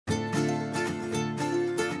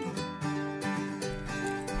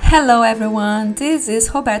Hello everyone, this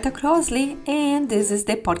is Roberta Crossley and this is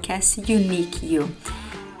the podcast Unique You.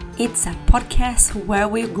 It's a podcast where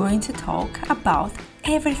we're going to talk about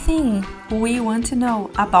everything we want to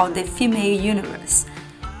know about the female universe.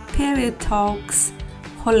 Period talks,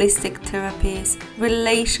 holistic therapies,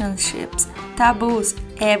 relationships, taboos,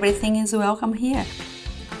 everything is welcome here.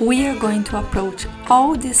 We are going to approach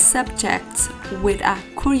all these subjects with a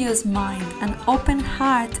curious mind, an open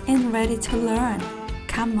heart, and ready to learn.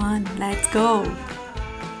 Come on, let's go!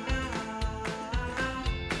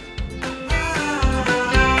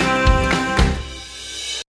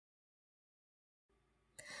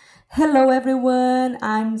 Hello everyone,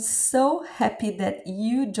 I'm so happy that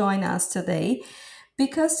you join us today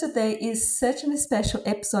because today is such a special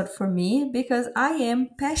episode for me because I am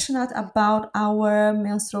passionate about our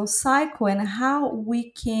menstrual cycle and how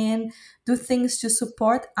we can do things to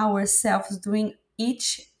support ourselves during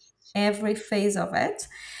each every phase of it.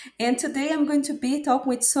 And today I'm going to be talking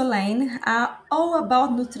with Solane all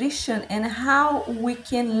about nutrition and how we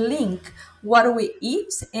can link what we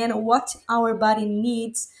eat and what our body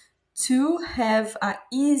needs to have a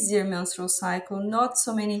easier menstrual cycle, not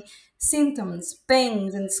so many symptoms,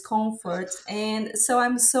 pains, and discomforts. And so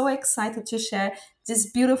I'm so excited to share this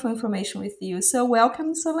beautiful information with you. So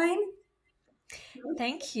welcome, Solane.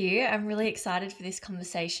 Thank you. I'm really excited for this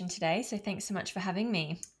conversation today. So thanks so much for having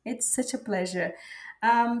me. It's such a pleasure.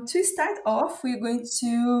 To start off, we're going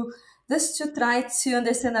to just to try to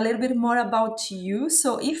understand a little bit more about you.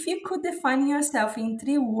 So if you could define yourself in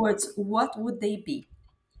 3 words, what would they be?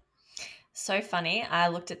 So funny. I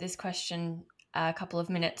looked at this question a couple of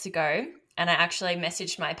minutes ago and I actually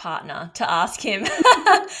messaged my partner to ask him.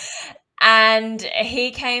 And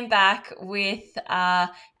he came back with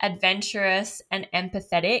adventurous and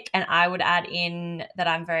empathetic. And I would add in that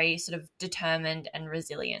I'm very sort of determined and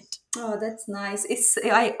resilient. Oh, that's nice.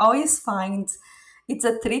 I always find it's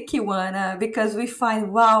a tricky one because we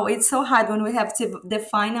find, wow, it's so hard when we have to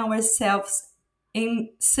define ourselves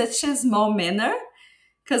in such a small manner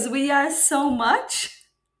because we are so much.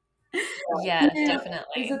 Yeah, Yeah, it's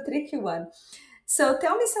definitely. a tricky one. So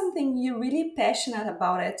tell me something you're really passionate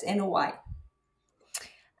about it and why.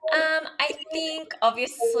 I think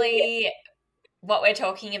obviously what we're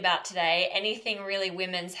talking about today, anything really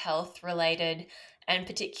women's health related, and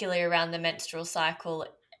particularly around the menstrual cycle,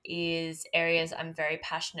 is areas I'm very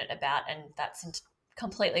passionate about, and that's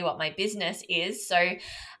completely what my business is. So,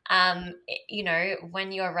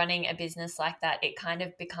 when you're running a business like that, it kind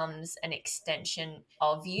of becomes an extension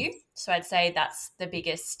of you. So, I'd say that's the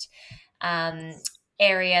biggest um,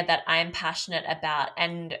 area that I'm passionate about,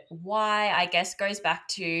 and why I guess goes back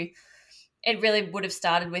to it really would have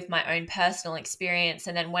started with my own personal experience.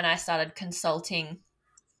 And then when I started consulting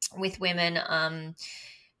with women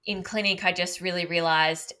in clinic, I just really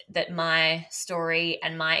realized that my story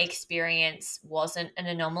and my experience wasn't an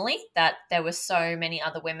anomaly, that there were so many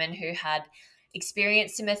other women who had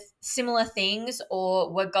experienced similar things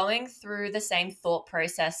or were going through the same thought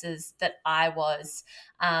processes that I was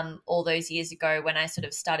all those years ago when I sort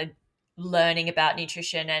of started learning about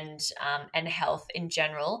nutrition and health in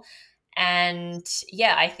general. And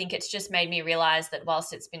yeah, I think it's just made me realize that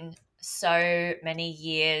whilst it's been so many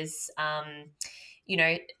years, you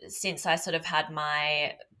know, since I sort of had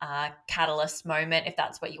my catalyst moment, if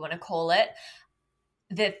that's what you want to call it,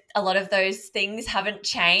 that a lot of those things haven't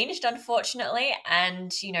changed, unfortunately.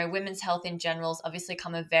 And, women's health in general has obviously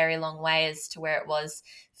come a very long way as to where it was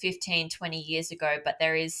 15, 20 years ago, but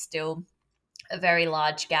there is still a very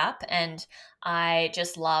large gap. And I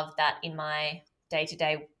just love that in my day to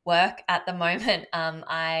day work at the moment,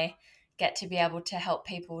 I get to be able to help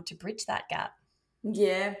people to bridge that gap.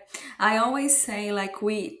 Yeah, I always say like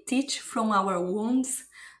we teach from our wounds.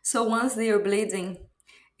 So once they are bleeding,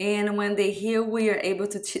 and when they heal, we are able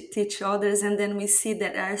to teach others, and then we see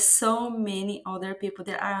that there are so many other people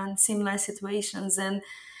that are in similar situations, and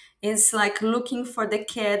it's like looking for the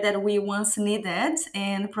care that we once needed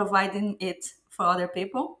and providing it for other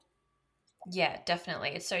people. Yeah, definitely.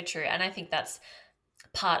 It's so true. And I think that's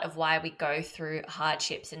part of why we go through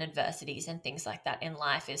hardships and adversities and things like that in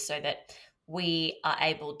life, is so that we are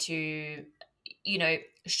able to, you know,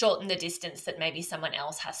 shorten the distance that maybe someone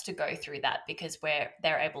else has to go through that, because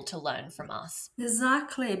they're able to learn from us.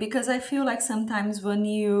 Exactly, because I feel like sometimes when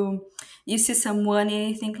you see someone and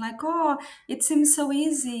you think like, oh, it seems so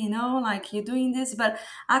easy, like you're doing this, but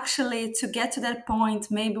actually to get to that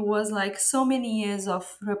point maybe was like so many years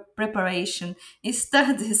of preparation,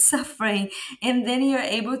 study, suffering, and then you're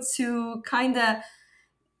able to kind of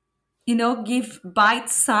give bite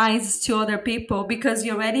size to other people because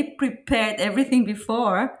you already prepared everything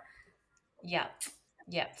before. Yeah.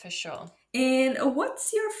 Yeah, for sure. And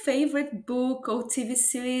what's your favorite book or TV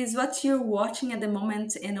series? What you're watching at the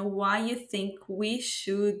moment, and why you think we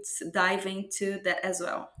should dive into that as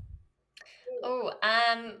well? Oh,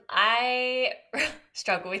 I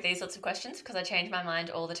struggle with these sorts of questions because I change my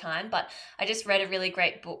mind all the time. But I just read a really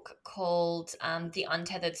great book called The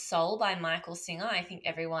Untethered Soul by Michael Singer. I think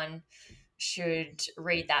everyone should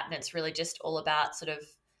read that, and it's really just all about sort of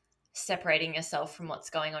separating yourself from what's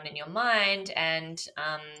going on in your mind and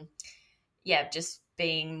yeah, just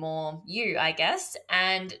being more you, I guess.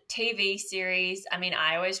 And TV series, I mean,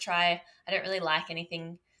 I always try, I don't really like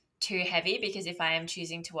anything too heavy because if I am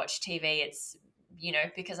choosing to watch TV, it's,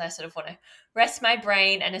 because I sort of want to rest my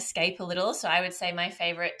brain and escape a little. So I would say my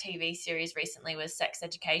favorite TV series recently was Sex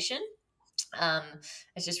Education. Um,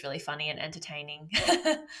 it's just really funny and entertaining.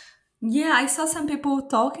 Yeah, I saw some people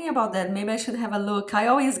talking about that. Maybe I should have a look. I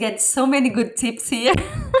always get so many good tips here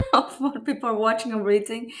of what people are watching or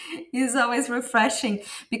reading. It's always refreshing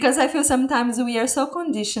because I feel sometimes we are so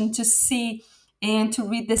conditioned to see and to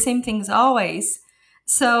read the same things always.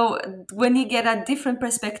 So when you get a different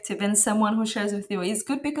perspective and someone who shares with you, it's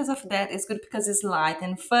good because of that. It's good because it's light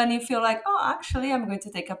and fun. You feel like, oh, actually, I'm going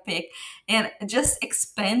to take a pic, and it just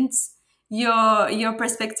expands your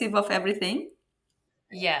perspective of everything.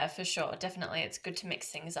 Yeah, for sure. Definitely. It's good to mix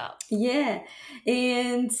things up. Yeah,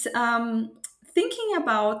 and thinking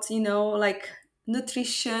about like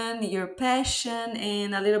nutrition, your passion,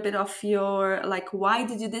 and a little bit of your like why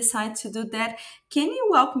did you decide to do that? Can you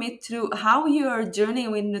walk me through how your journey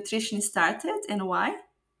with nutrition started and why?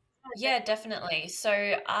 Yeah, definitely. So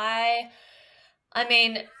I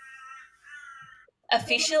mean,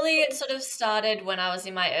 officially, it sort of started when I was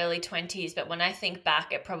in my early 20s, but when I think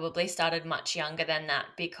back, it probably started much younger than that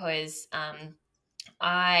because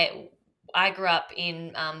I I grew up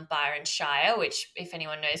in Byron Shire, which, if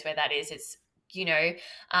anyone knows where that is, it's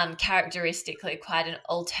characteristically quite an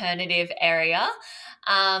alternative area,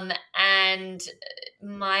 and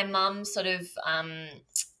my mum sort of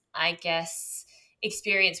I guess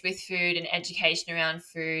experience with food and education around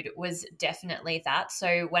food was definitely that.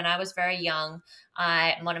 So when I was very young,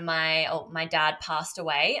 my dad passed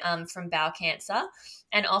away from bowel cancer,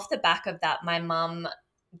 and off the back of that, my mum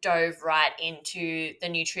dove right into the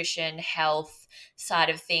nutrition health side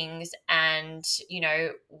of things, and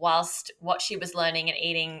whilst what she was learning and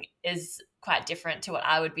eating is quite different to what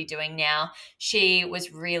I would be doing now, she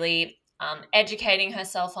was really educating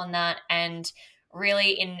herself on that. And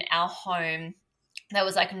really, in our home, there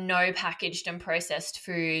was like no packaged and processed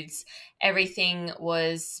foods. Everything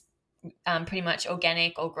was pretty much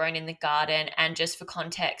organic or grown in the garden. And just for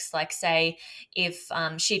context, like say if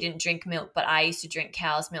she didn't drink milk, but I used to drink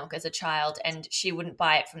cow's milk as a child, and she wouldn't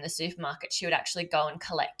buy it from the supermarket, she would actually go and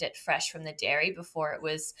collect it fresh from the dairy before it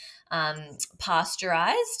was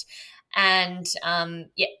pasteurized. And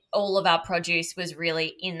yeah, all of our produce was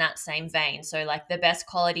really in that same vein. So like the best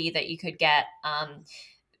quality that you could get.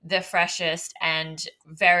 The freshest and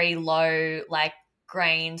very low like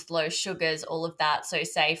grains, low sugars, all of that. So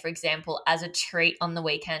say for example, as a treat on the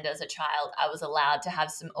weekend as a child, I was allowed to have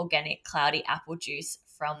some organic cloudy apple juice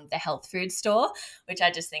from the health food store, which I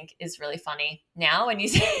just think is really funny now when you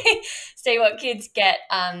see what kids get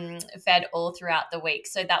fed all throughout the week.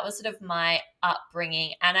 So that was sort of my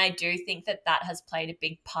upbringing, and I do think that that has played a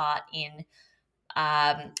big part in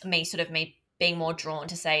me being more drawn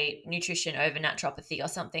to say nutrition over naturopathy or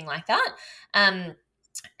something like that. Um,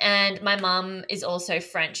 and my mum is also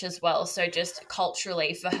French as well. So just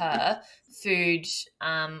culturally for her, food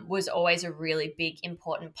was always a really big,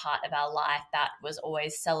 important part of our life that was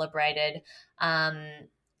always celebrated. And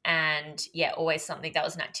yeah, always something that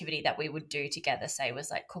was an activity that we would do together, say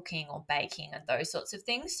was like cooking or baking and those sorts of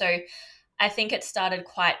things. So I think it started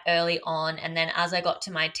quite early on. And then as I got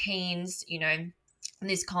to my teens,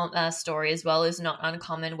 this story as well is not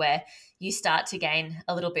uncommon, where you start to gain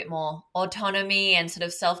a little bit more autonomy and sort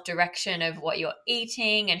of self-direction of what you're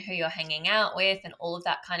eating and who you're hanging out with and all of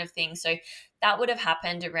that kind of thing. So that would have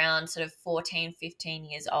happened around sort of 14, 15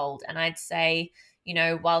 years old. And I'd say,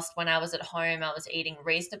 whilst when I was at home, I was eating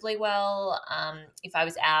reasonably well. If I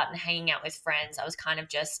was out and hanging out with friends, I was kind of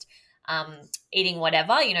just eating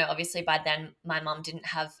whatever. Obviously by then my mum didn't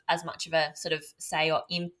have as much of a sort of say or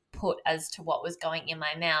input as to what was going in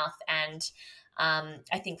my mouth. And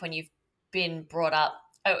I think when you've been brought up,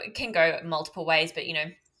 it can go multiple ways, but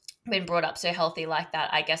been brought up so healthy like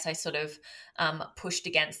that, I guess I sort of pushed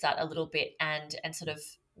against that a little bit, and sort of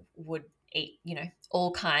would eat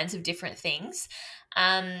all kinds of different things.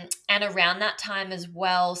 And around that time as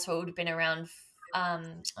well, so it would have been around I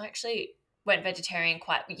actually went vegetarian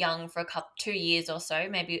quite young for 2 years or so,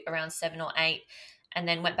 maybe around 7 or 8. and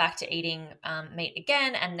then went back to eating meat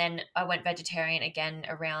again. And then I went vegetarian again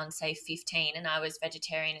around, say, 15. And I was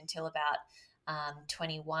vegetarian until about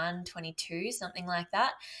 21, 22, something like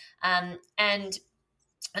that. And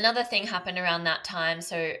another thing happened around that time.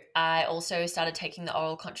 So I also started taking the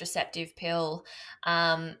oral contraceptive pill.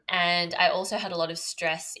 And I also had a lot of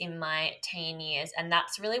stress in my teen years. And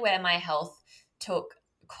that's really where my health took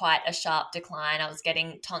quite a sharp decline. I was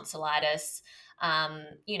getting tonsillitis,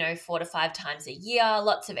 4 to 5 times a year,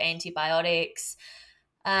 lots of antibiotics.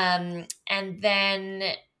 And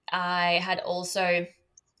then I had also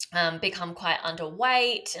become quite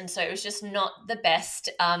underweight. And so it was just not the best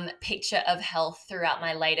picture of health throughout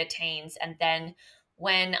my later teens. And then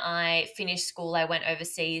when I finished school, I went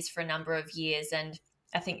overseas for a number of years. And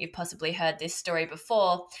I think you've possibly heard this story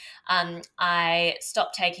before. I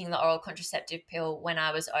stopped taking the oral contraceptive pill when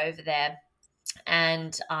I was over there.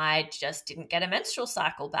 And I just didn't get a menstrual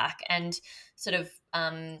cycle back. And sort of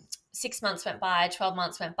 6 months went by, 12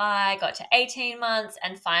 months went by, got to 18 months.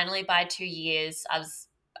 And finally, by 2 years, I was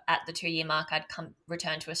at the 2 year mark. I'd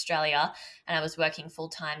returned to Australia, and I was working full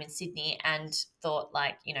time in Sydney, and thought,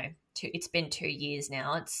 like, it's been 2 years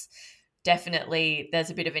now. It's definitely, there's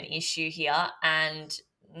a bit of an issue here. And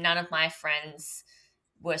none of my friends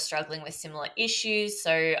were struggling with similar issues.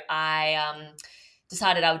 So I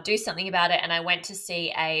decided I would do something about it. And I went to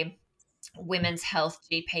see a women's health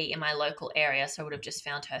GP in my local area. So I would have just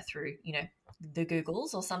found her through, the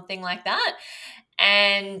Googles or something like that.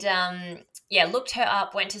 And looked her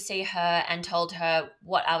up, went to see her and told her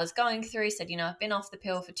what I was going through. Said, I've been off the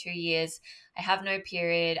pill for 2 years. I have no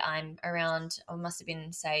period. I'm around, I must have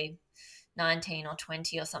been, say, 19 or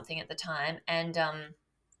 20 or something at the time.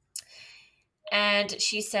 And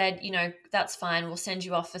she said, that's fine. We'll send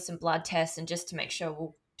you off for some blood tests, and just to make sure,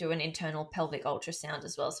 we'll do an internal pelvic ultrasound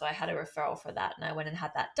as well. So I had a referral for that, and I went and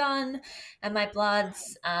had that done, and my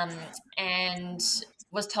bloods, and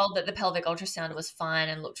was told that the pelvic ultrasound was fine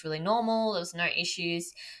and looked really normal. There was no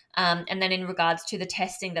issues. And then in regards to the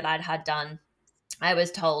testing that I'd had done, I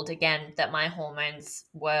was told again that my hormones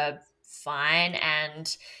were fine,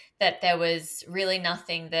 and that there was really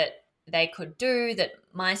nothing that they could do, that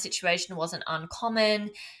my situation wasn't uncommon,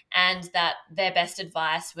 and that their best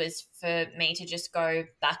advice was for me to just go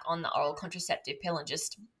back on the oral contraceptive pill and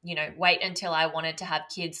just, wait until I wanted to have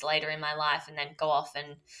kids later in my life, and then go off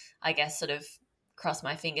and, I guess, sort of cross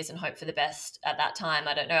my fingers and hope for the best at that time.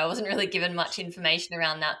 I don't know. I wasn't really given much information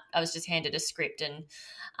around that. I was just handed a script and,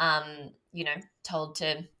 told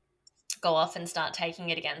to go off and start taking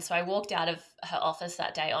it again. So I walked out of her office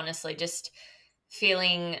that day, honestly, just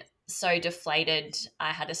feeling so deflated.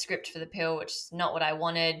 I had a script for the pill, which is not what I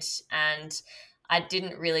wanted, and I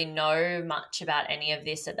didn't really know much about any of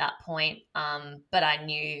this at that point, but I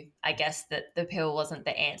knew, I guess, that the pill wasn't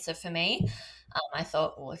the answer for me. I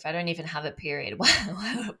thought, well, if I don't even have a period,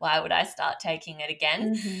 why would I start taking it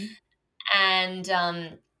again? Mm-hmm.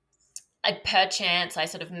 And per chance, I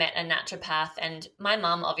sort of met a naturopath, and my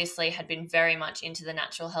mum obviously had been very much into the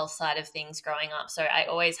natural health side of things growing up. So I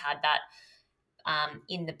always had that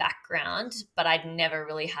in the background, but I'd never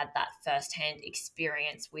really had that firsthand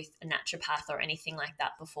experience with a naturopath or anything like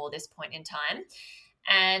that before this point in time.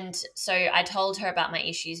 And so I told her about my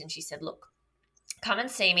issues, and she said, look, come and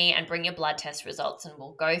see me and bring your blood test results, and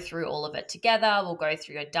we'll go through all of it together. We'll go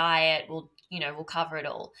through your diet. We'll cover it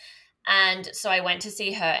all. And so I went to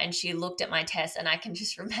see her, and she looked at my test, and I can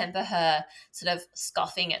just remember her sort of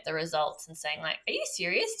scoffing at the results and saying, like, are you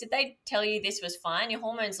serious? Did they tell you this was fine? Your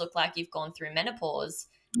hormones look like you've gone through menopause.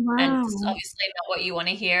 And it's Wow. obviously not what you want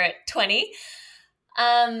to hear at 20.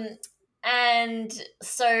 And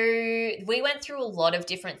so we went through a lot of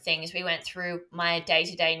different things. We went through my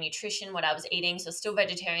day-to-day nutrition, what I was eating. So still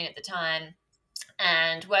vegetarian at the time,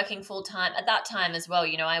 and working full-time at that time as well.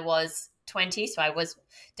 I was 20, so I was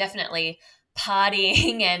definitely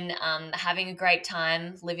partying and having a great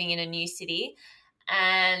time living in a new city.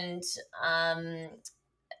 And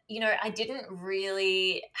I didn't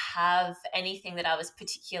really have anything that I was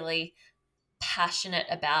particularly passionate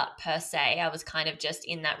about per se. I was kind of just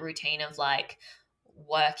in that routine of, like,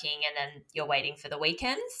 working, and then you're waiting for the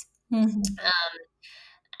weekends. Mm-hmm.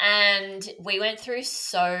 And we went through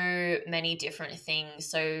so many different things.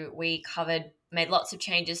 So we made lots of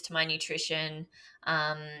changes to my nutrition.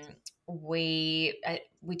 We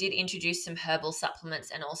did introduce some herbal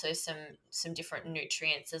supplements, and also some different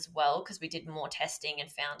nutrients as well, because we did more testing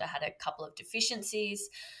and found I had a couple of deficiencies.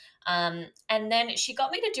 And then she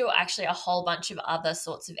got me to do actually a whole bunch of other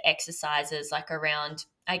sorts of exercises, like around,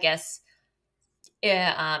 I guess,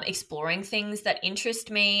 exploring things that interest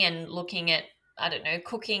me, and looking at I don't know,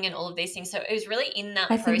 cooking and all of these things. So it was really in that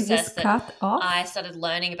I think process just that cut I off. started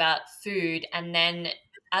learning about food. And then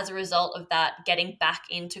as a result of that, getting back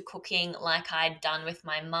into cooking like I'd done with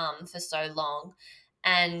my mum for so long.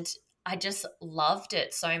 And I just loved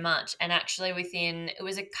it so much. And actually, within it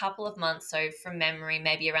was a couple of months, so from memory,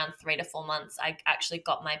 maybe around 3 to 4 months, I actually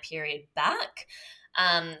got my period back,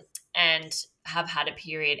 um, and have had a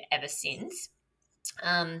period ever since.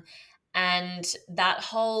 Um, and that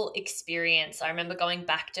whole experience, I remember going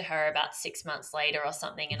back to her about 6 months later or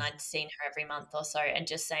something, and I'd seen her every month or so, and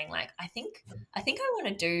just saying like, I think I want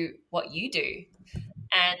to do what you do.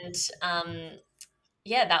 And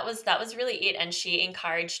yeah, that was really it. And she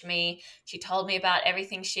encouraged me. She told me about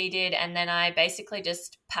everything she did, and then I basically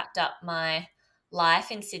just packed up my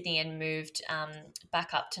life in Sydney and moved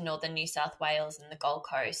back up to northern New South Wales and the Gold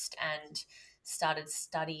Coast and started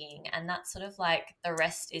studying. And that's sort of like the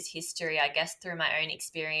rest is history, I guess, through my own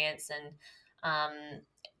experience. And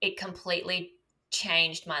it completely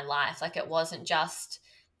changed my life. Like it wasn't just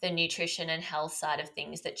the nutrition and health side of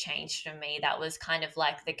things that changed for me. That was kind of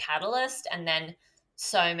like the catalyst. And then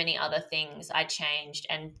so many other things I changed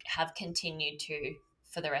and have continued to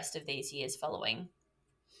for the rest of these years following.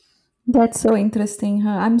 That's so interesting.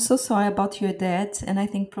 Huh? I'm so sorry about your dad, and I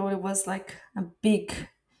think probably was like a big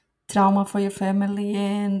trauma for your family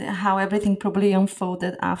and how everything probably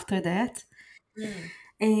unfolded after that. Mm.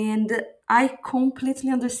 And I completely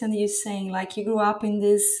understand you saying like you grew up in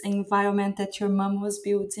this environment that your mom was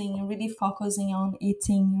building, really focusing on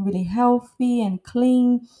eating really healthy and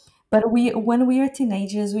clean. But when we are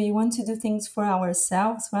teenagers, we want to do things for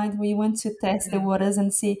ourselves, right? We want to test the Mm. waters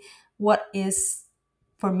and see what is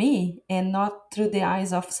for me and not through the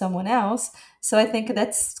eyes of someone else. So I think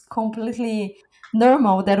that's completely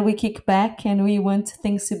normal that we kick back and we want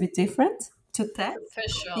things to be different to test. For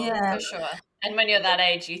sure, Yeah. for sure. And when you're that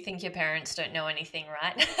age, you think your parents don't know anything,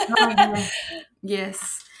 right? Oh, yeah.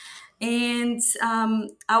 Yes. And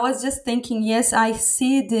I was just thinking, yes, I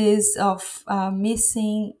see this of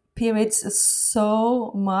missing periods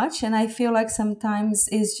so much. And I feel like sometimes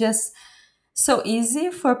it's just so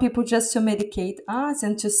easy for people just to medicate us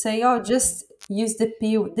and to say, oh, just use the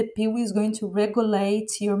pill. The pill is going to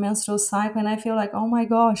regulate your menstrual cycle. And I feel like, oh my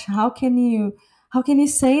gosh, how can you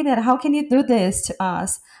say that? How can you do this to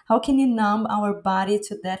us? How can you numb our body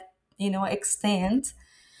to that, extent?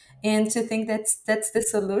 And to think that's the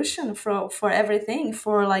solution for everything,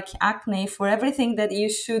 for like acne, for everything that you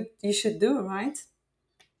should do, right?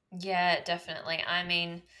 Yeah, definitely. I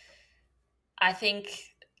mean, I think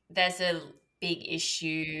there's a big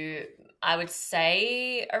issue, I would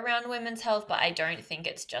say, around women's health, but I don't think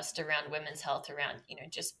it's just around women's health, around,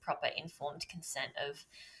 just proper informed consent of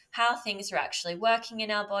how things are actually working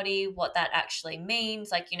in our body, what that actually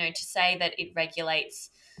means. Like, to say that it regulates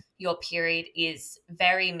your period is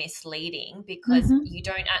very misleading because Mm-hmm. you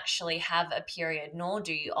don't actually have a period, nor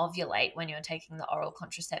do you ovulate when you're taking the oral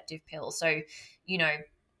contraceptive pill. So, you know,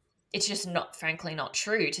 it's just not, frankly, not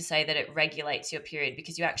true to say that it regulates your period,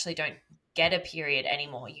 because you actually don't get a period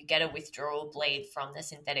anymore. You get a withdrawal bleed from the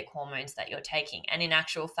synthetic hormones that you're taking. And in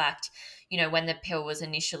actual fact, when the pill was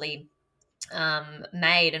initially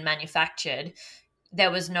made and manufactured,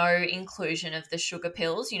 there was no inclusion of the sugar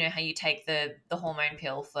pills. You know how you take the hormone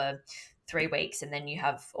pill for 3 weeks and then you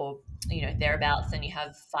have, or thereabouts, then you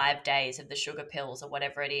have 5 days of the sugar pills or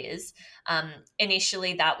whatever it is.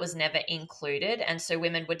 Initially, that was never included, and so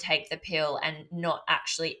women would take the pill and not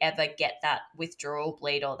actually ever get that withdrawal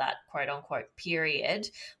bleed or that quote unquote period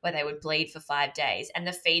where they would bleed for 5 days. And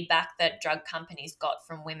the feedback that drug companies got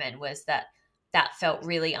from women was that that felt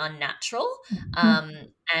really unnatural, um,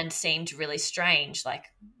 and seemed really strange. Like,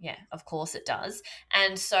 yeah, of course it does.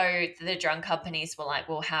 And so the drug companies were like,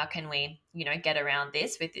 well, how can we, get around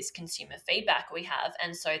this with this consumer feedback we have?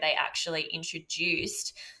 And so they actually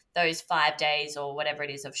introduced those 5 days or whatever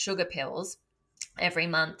it is of sugar pills every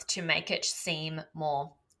month to make it seem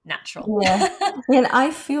more natural. Yeah. And I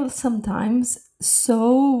feel sometimes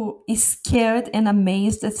so scared and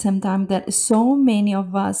amazed at the same time that so many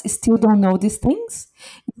of us still don't know these things.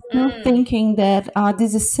 Still Mm, thinking that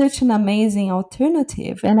this is such an amazing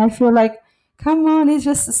alternative. And I feel like, come on, it's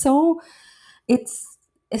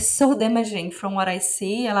it's so damaging from what I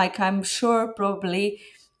see. Like I'm sure probably,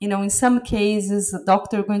 in some cases a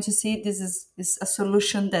doctor going to see this is a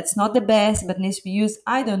solution that's not the best but needs to be used.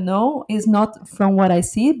 I don't know. It's not from what I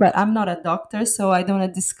see, but I'm not a doctor, so I don't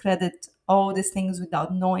want to discredit all these things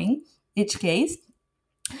without knowing each case.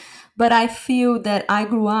 But I feel that I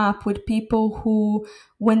grew up with people who,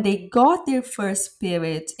 when they got their first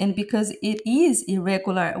period, and because it is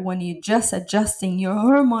irregular when you just adjusting, your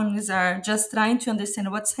hormones are just trying to understand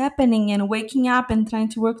what's happening and waking up and trying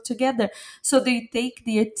to work together. So they take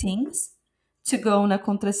their things to go on a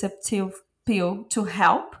contraceptive pill to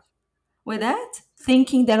help with that,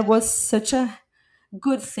 thinking that was such a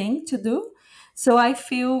good thing to do. So I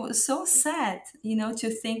feel so sad, to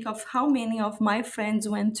think of how many of my friends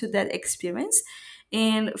went to that experience.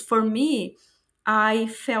 And for me, I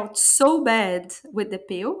felt so bad with the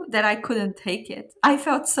pill that I couldn't take it. I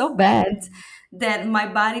felt so bad that my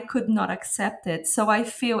body could not accept it. So I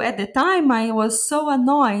feel at the time I was so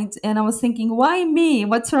annoyed and I was thinking, why me?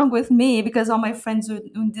 What's wrong with me? Because all my friends were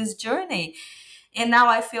on this journey. And now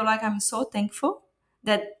I feel like I'm so thankful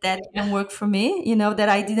that that Yeah. didn't work for me, that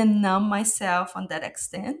I didn't numb myself on that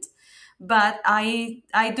extent. But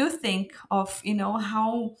I do think of,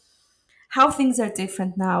 how things are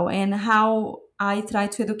different now, and how I try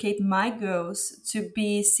to educate my girls to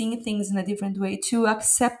be seeing things in a different way, to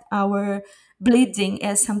accept our bleeding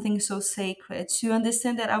as something so sacred, to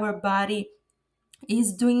understand that our body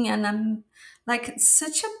is doing an like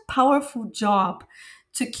such a powerful job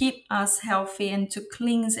to keep us healthy and to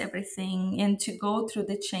cleanse everything and to go through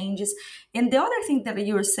the changes. And the other thing that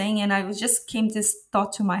you were saying, and I was just came this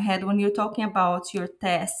thought to my head when you're talking about your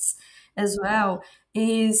tests as well,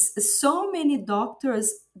 is so many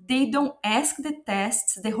doctors, they don't ask the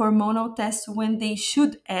tests, the hormonal tests, when they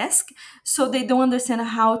should ask, so they don't understand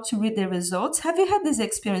how to read the results. Have you had this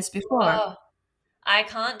experience before? Oh, I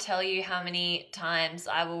can't tell you how many times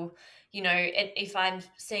I will, if I'm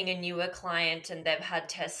seeing a newer client and they've had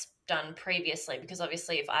tests done previously, because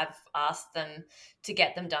obviously if I've asked them to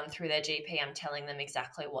get them done through their GP, I'm telling them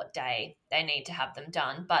exactly what day they need to have them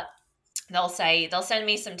done. But they'll send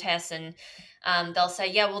me some tests and they'll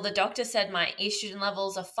say, yeah, well, the doctor said my estrogen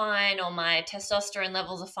levels are fine or my testosterone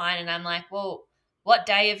levels are fine. And I'm like, well, what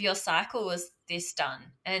day of your cycle was this done?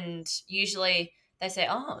 And usually they say,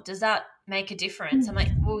 oh, does that make a difference? I'm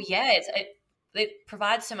like, well, yeah, it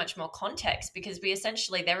provides so much more context because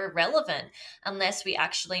they're irrelevant unless we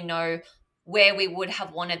actually know where we would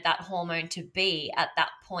have wanted that hormone to be at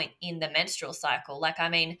that point in the menstrual cycle. Like, I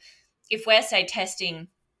mean, if we're, say, testing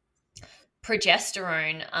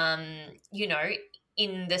progesterone,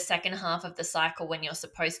 in the second half of the cycle when you're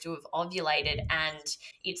supposed to have ovulated and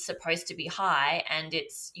it's supposed to be high and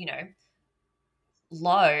it's,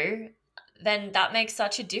 low, then that makes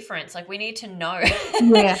such a difference. Like we need to know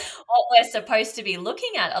Yeah. what we're supposed to be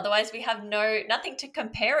looking at. Otherwise we have nothing to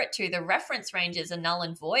compare it to. The reference ranges are null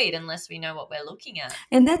and void unless we know what we're looking at.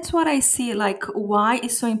 And that's what I see, like why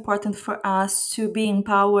it's so important for us to be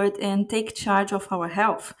empowered and take charge of our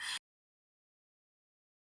health.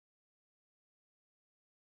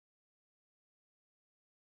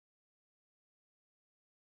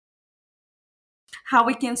 How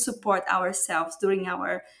we can support ourselves during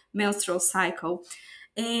our menstrual cycle.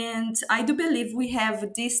 And I do believe we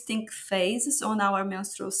have distinct phases on our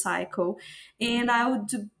menstrual cycle. And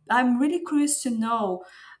I'm really curious to know,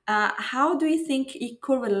 how do you think it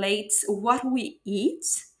correlates what we eat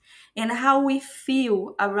and how we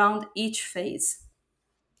feel around each phase?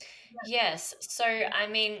 Yes. So, I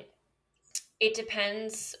mean, it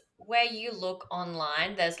depends where you look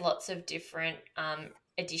online. There's lots of different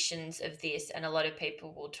editions of this, and a lot of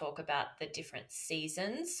people will talk about the different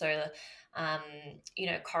seasons. So,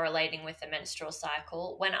 correlating with the menstrual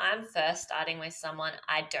cycle. When I'm first starting with someone,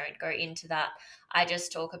 I don't go into that. I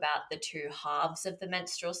just talk about the two halves of the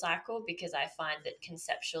menstrual cycle because I find that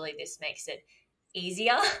conceptually this makes it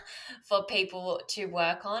easier for people to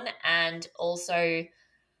work on, and also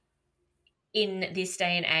in this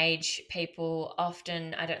day and age, people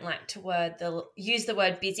often, I don't like to use the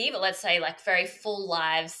word busy, but let's say like very full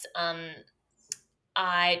lives.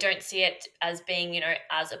 I don't see it as being,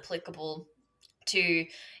 as applicable to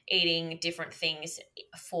eating different things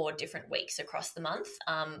for different weeks across the month.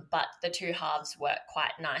 But the two halves work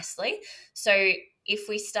quite nicely. So if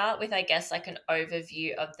we start with, I guess, like an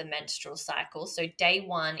overview of the menstrual cycle. So day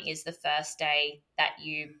one is the first day that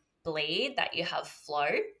you bleed, that you have flow.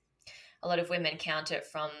 A lot of women count it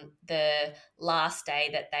from the last day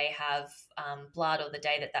that they have blood or the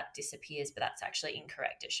day that that disappears, but that's actually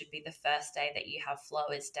incorrect. It should be the first day that you have flow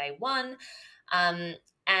is day one.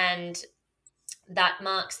 And that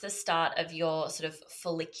marks the start of your sort of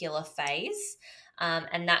follicular phase.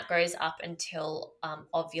 And that goes up until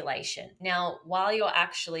ovulation. Now, while you're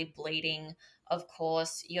actually bleeding, of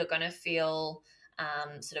course, you're going to feel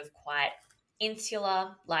sort of quite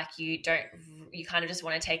insular, like you kind of just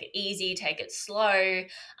want to take it easy, take it slow,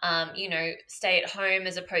 stay at home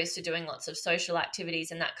as opposed to doing lots of social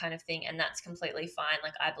activities and that kind of thing. And that's completely fine.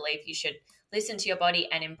 Like, I believe you should listen to your body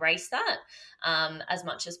and embrace that as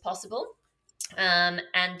much as possible. And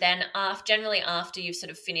then generally after you've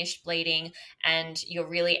sort of finished bleeding and you're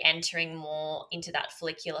really entering more into that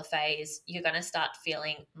follicular phase, you're going to start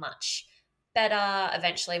feeling much better,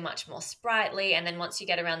 eventually much more sprightly. And then once you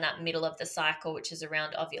get around that middle of the cycle, which is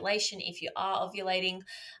around ovulation, if you are ovulating,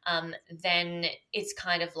 then it's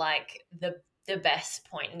kind of like the best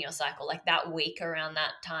point in your cycle. Like, that week around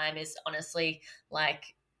that time is honestly like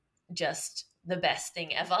just the best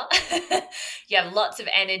thing ever. You have lots of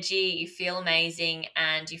energy, you feel amazing,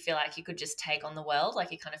 and you feel like you could just take on the world.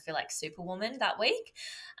 Like, you kind of feel like Superwoman that week.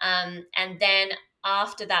 And then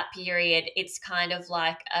after that period, it's kind of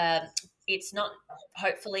like it's not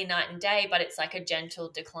hopefully night and day, but it's like a gentle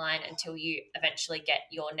decline until you eventually get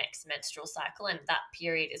your next menstrual cycle, and that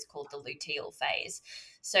period is called the luteal phase.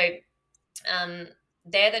 So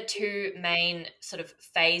they're the two main sort of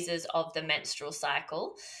phases of the menstrual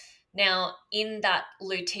cycle. Now, in that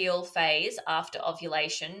luteal phase after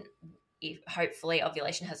ovulation, if hopefully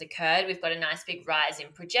ovulation has occurred, we've got a nice big rise in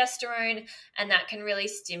progesterone, and that can really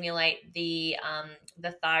stimulate the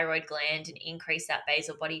thyroid gland and increase that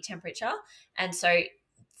basal body temperature. And so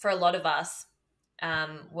for a lot of us,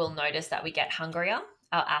 we'll notice that we get hungrier,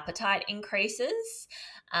 our appetite increases,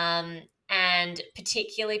 and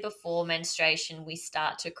particularly before menstruation, we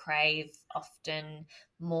start to crave often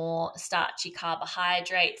more starchy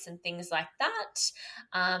carbohydrates and things like that.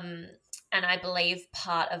 And I believe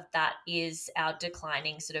part of that is our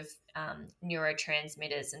declining sort of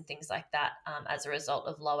neurotransmitters and things like that as a result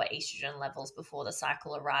of lower estrogen levels before the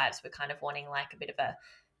cycle arrives. We're kind of wanting like a bit of a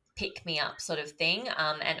pick-me-up sort of thing.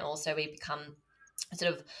 And also we become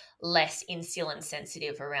sort of less insulin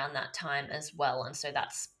sensitive around that time as well. And so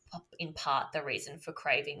that's in part the reason for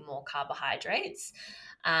craving more carbohydrates.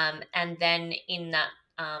 And then in that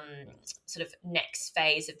sort of next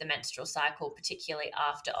phase of the menstrual cycle, particularly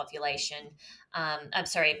after ovulation,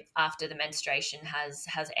 after the menstruation has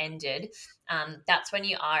ended, that's when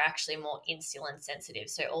you are actually more insulin sensitive.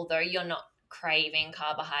 So although you're not craving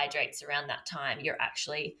carbohydrates around that time, you're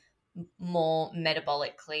actually more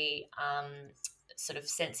metabolically sort of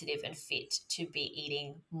sensitive and fit to be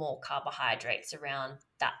eating more carbohydrates around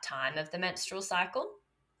that time of the menstrual cycle.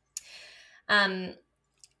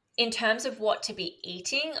 In terms of what to be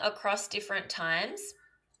eating across different times,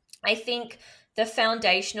 I think the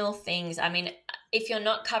foundational things, I mean, if you're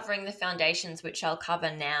not covering the foundations, which I'll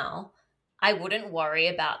cover now, I wouldn't worry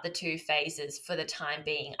about the two phases for the time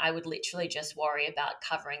being. I would literally just worry about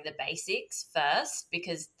covering the basics first,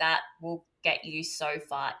 because that will get you so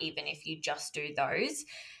far, even if you just do those.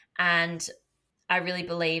 And I really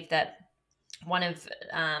believe that one of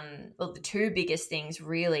the two biggest things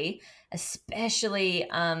really, especially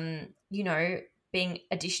being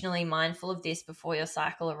additionally mindful of this before your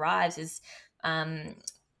cycle arrives, is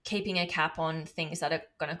keeping a cap on things that are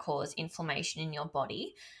going to cause inflammation in your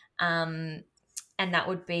body. And that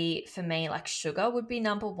would be, for me, like sugar would be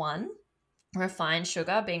number one. Refined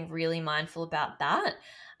sugar, being really mindful about that.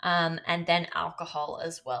 And then alcohol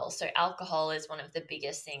as well. So alcohol is one of the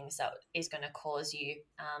biggest things that is going to cause you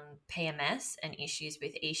PMS and issues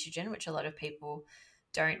with estrogen, which a lot of people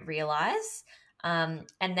don't realize. And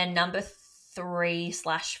then number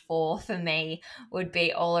 3/4 for me would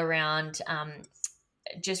be all around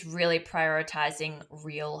just really prioritizing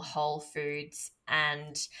real whole foods,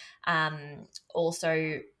 and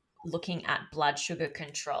also looking at blood sugar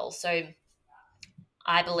control. So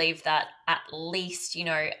I believe that at least,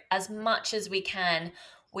 as much as we can,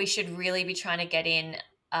 we should really be trying to get in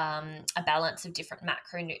a balance of different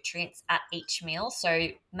macronutrients at each meal. So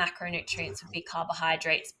macronutrients would be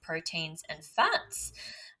carbohydrates, proteins, and fats.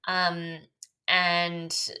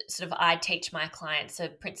 And sort of I teach my clients a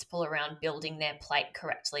principle around building their plate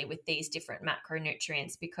correctly with these different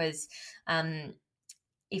macronutrients, because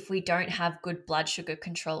if we don't have good blood sugar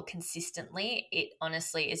control consistently, it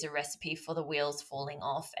honestly is a recipe for the wheels falling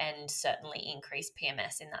off and certainly increase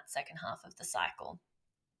PMS in that second half of the cycle.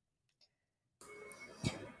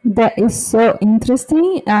 That is so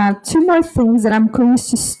interesting. Two more things that I'm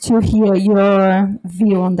curious to hear your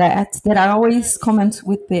view on that I always comment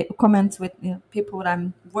with people that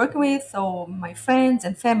I'm working with or my friends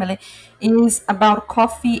and family, is about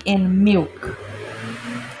coffee and milk.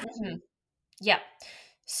 Mm-hmm. Yeah.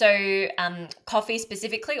 So coffee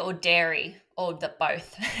specifically, or dairy, or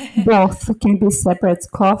both? Both can be separate.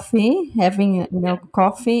 Coffee, having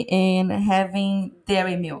coffee, and having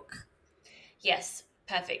dairy milk. Yes,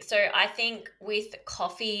 Perfect. So I think with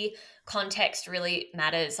coffee, context really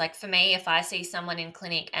matters. Like for me, if I see someone in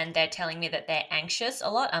clinic and they're telling me that they're anxious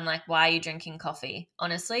a lot, I'm like, why are you drinking coffee?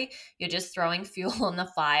 Honestly, you're just throwing fuel on the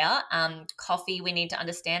fire. Coffee, we need to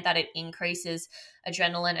understand that it increases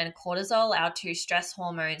adrenaline and cortisol, our two stress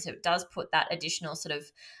hormones. It does put that additional sort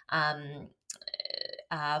of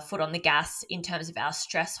foot on the gas in terms of our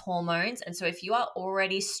stress hormones. And so if you are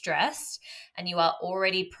already stressed and you are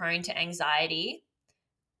already prone to anxiety,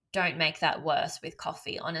 don't make that worse with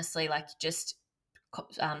coffee. Honestly, like just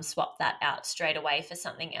swap that out straight away for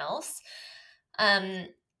something else. Um,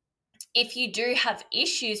 if you do have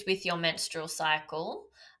issues with your menstrual cycle,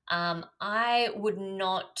 I would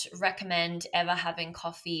not recommend ever having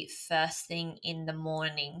coffee first thing in the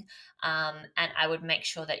morning. And I would make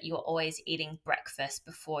sure that you're always eating breakfast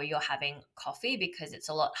before you're having coffee, because it's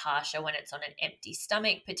a lot harsher when it's on an empty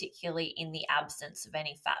stomach, particularly in the absence of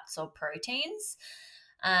any fats or proteins.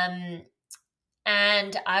 Um,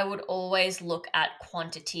 and I would always look at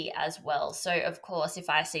quantity as well. So, of course,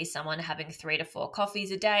 if I see someone having 3 to 4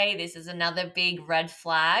 coffees a day, this is another big red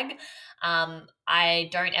flag. I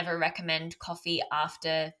don't ever recommend coffee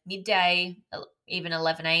after midday, even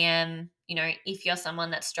 11 a.m. You know, if you're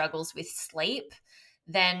someone that struggles with sleep,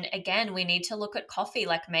 then again, we need to look at coffee.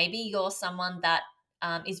 Like maybe you're someone that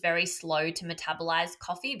is very slow to metabolize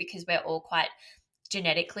coffee, because we're all quite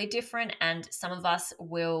genetically different, and some of us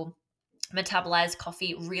will metabolize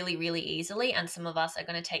coffee really, really easily, and some of us are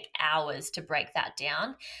going to take hours to break that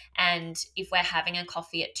down. And if we're having a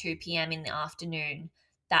coffee at 2 p.m. in the afternoon,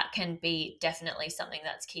 that can be definitely something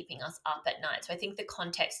that's keeping us up at night. So I think the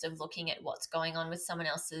context of looking at what's going on with someone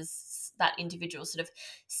else's, that individual sort of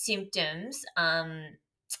symptoms,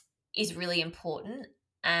 is really important.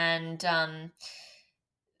 And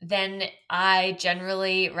then I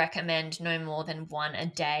generally recommend no more than one a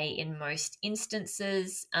day in most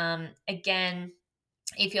instances. Again,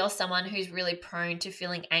 if you're someone who's really prone to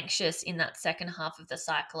feeling anxious in that second half of the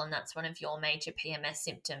cycle, and that's one of your major PMS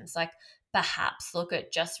symptoms, like perhaps look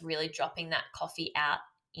at just really dropping that coffee out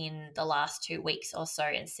in the last 2 weeks or so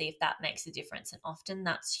and see if that makes a difference. And often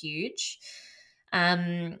that's huge.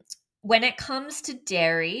 When it comes to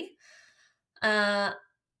dairy,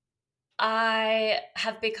 I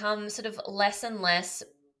have become sort of less and less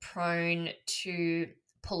prone to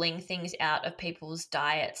pulling things out of people's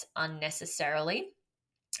diets unnecessarily.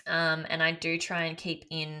 And I do try and keep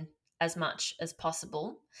in as much as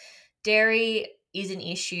possible. Dairy is an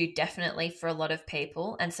issue definitely for a lot of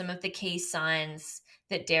people. And some of the key signs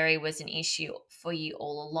that dairy was an issue for you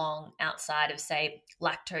all along, outside of, say,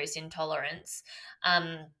 lactose intolerance,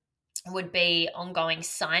 would be ongoing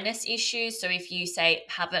sinus issues. So if you say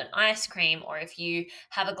have an ice cream, or if you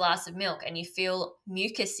have a glass of milk and you feel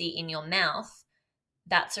mucousy in your mouth,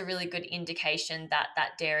 that's a really good indication that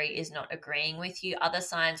that dairy is not agreeing with you. Other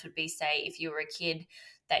signs would be, say, if you were a kid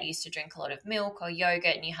that used to drink a lot of milk or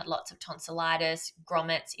yogurt and you had lots of tonsillitis,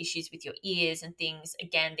 grommets, issues with your ears and things.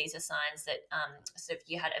 Again, these are signs that sort of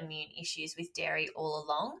you had immune issues with dairy all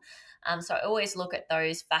along. So I always look at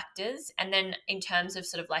those factors. And then in terms of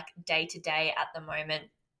sort of like day to day at the moment,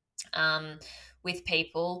 with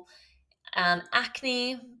people,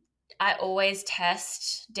 acne, I always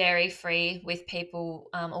test dairy free with people,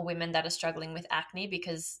 or women that are struggling with acne,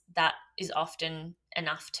 because that is often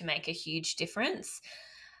enough to make a huge difference.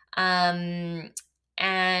 And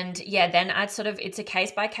yeah, then I'd sort of, it's a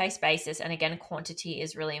case by case basis. And again, quantity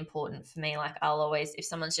is really important for me. Like I'll always, if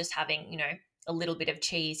someone's just having, a little bit of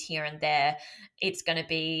cheese here and there, it's going to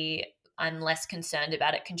be, I'm less concerned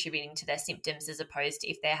about it contributing to their symptoms, as opposed to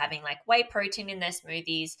if they're having like whey protein in their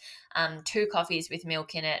smoothies, 2 coffees with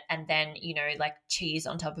milk in it, and then, like cheese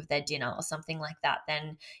on top of their dinner or something like that.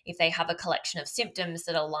 Then if they have a collection of symptoms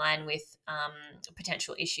that align with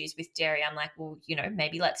potential issues with dairy, I'm like, well,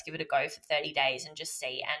 maybe let's give it a go for 30 days and just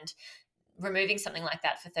see. And removing something like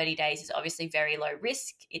that for 30 days is obviously very low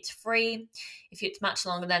risk. It's free. If it's much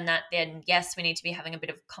longer than that, then yes, we need to be having a bit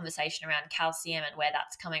of conversation around calcium and where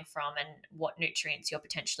that's coming from and what nutrients you're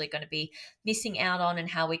potentially going to be missing out on, and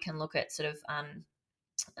how we can look at sort of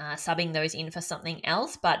subbing those in for something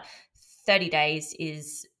else. But 30 days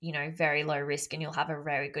is, very low risk, and you'll have a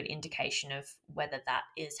very good indication of whether that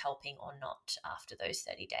is helping or not after those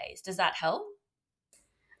 30 days. Does that help?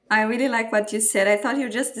 I really like what you said. I thought you were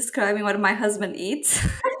just describing what my husband eats.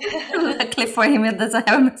 Luckily for him, it doesn't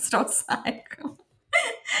have a menstrual cycle.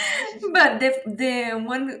 But the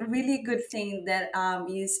one really good thing that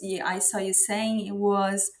I saw you saying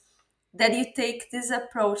was that you take this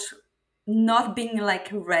approach not being like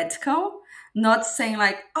radical, not saying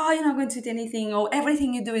like, oh, you're not going to eat anything or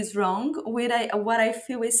everything you do is wrong. What I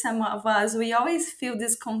feel is some of us, we always feel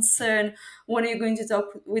this concern when you're going to talk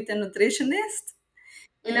with a nutritionist,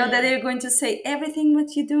 that Mm, they're going to say everything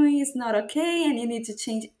what you're doing is not okay and you need to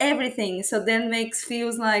change everything. So then makes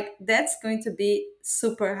feels like that's going to be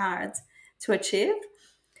super hard to achieve.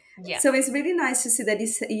 yeah. So it's really nice to see that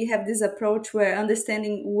you have this approach where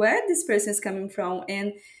understanding where this person is coming from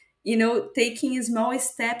and taking small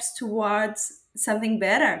steps towards something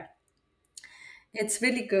better. It's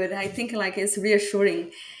really good. I think like it's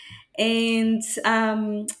reassuring. And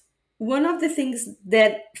one of the things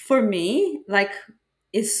that for me like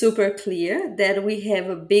is super clear that we have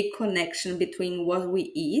a big connection between what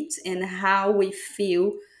we eat and how we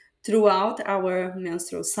feel throughout our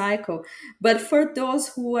menstrual cycle. But for those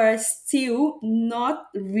who are still not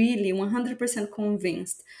really 100%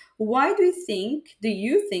 convinced, why do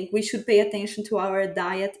you think we should pay attention to our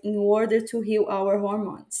diet in order to heal our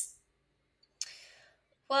hormones?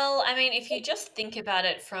 Well, I mean, if you just think about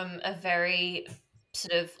it from a very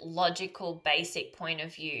sort of logical, basic point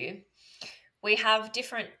of view, we have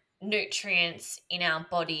different nutrients in our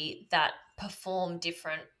body that perform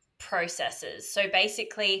different processes. So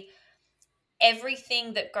basically,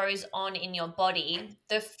 everything that goes on in your body,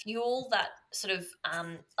 the fuel that sort of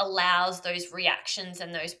allows those reactions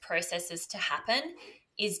and those processes to happen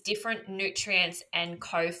is different nutrients and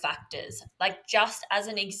cofactors. Like, just as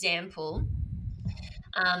an example,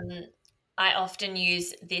 um, I often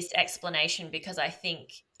use this explanation because I think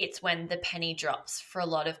it's when the penny drops for a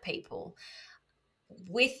lot of people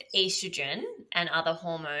with estrogen and other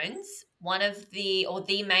hormones, one of the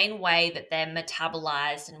main way that they're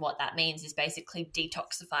metabolized and what that means is basically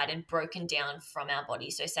detoxified and broken down from our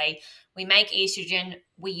body. So, say we make estrogen,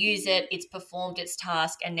 we use it, it's performed its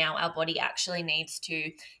task, and now our body actually needs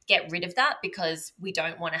to get rid of that because we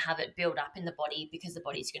don't want to have it build up in the body because the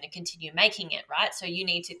body's going to continue making it, right? So, you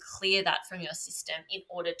need to clear that from your system in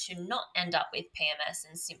order to not end up with PMS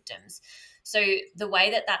and symptoms. So, the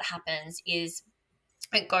way that that happens is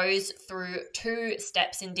it goes through two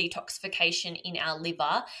steps in detoxification in our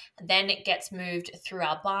liver. Then it gets moved through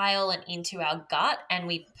our bile and into our gut, and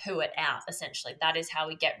we poo it out, essentially. That is how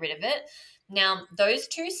we get rid of it. Now, those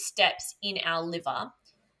two steps in our liver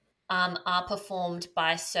are performed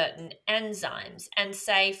by certain enzymes. And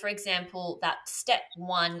say, for example, that step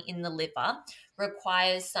one in the liver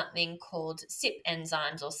requires something called CYP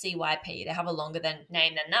enzymes or CYP. They have a longer name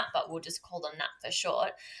than that, but we'll just call them that for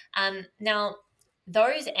short. Now,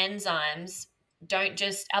 those enzymes don't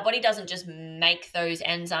just, our body doesn't just make those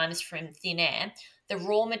enzymes from thin air. The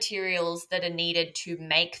raw materials that are needed to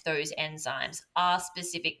make those enzymes are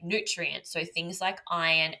specific nutrients. So things like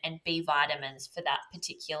iron and B vitamins for that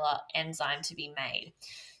particular enzyme to be made.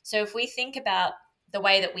 So if we think about the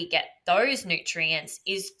way that we get those nutrients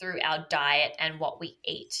is through our diet and what we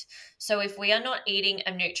eat. So if we are not eating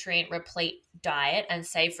a nutrient replete diet, and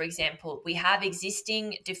say, for example, we have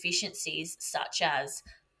existing deficiencies such as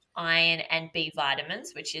iron and B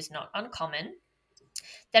vitamins, which is not uncommon,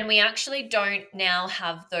 then we actually don't now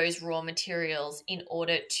have those raw materials in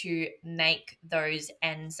order to make those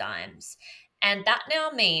enzymes. And that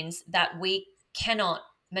now means that we cannot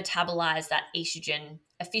metabolize that estrogen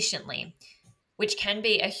efficiently, which can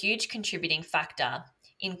be a huge contributing factor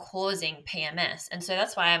in causing PMS. And so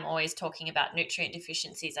that's why I'm always talking about nutrient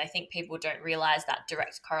deficiencies. I think people don't realize that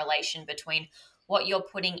direct correlation between what you're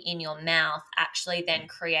putting in your mouth actually then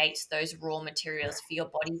creates those raw materials for your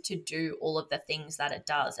body to do all of the things that it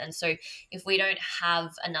does. And so if we don't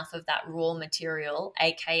have enough of that raw material,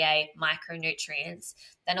 aka micronutrients,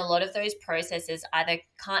 then a lot of those processes either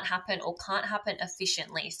can't happen or can't happen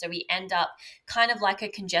efficiently. So we end up kind of like a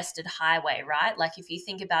congested highway, right? Like if you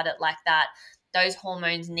think about it like that, those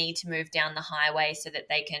hormones need to move down the highway so that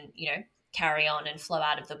they can, carry on and flow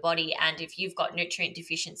out of the body. And if you've got nutrient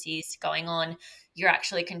deficiencies going on, you're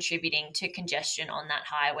actually contributing to congestion on that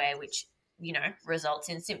highway, which, results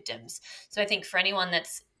in symptoms. So I think for anyone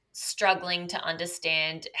that's struggling to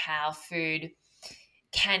understand how food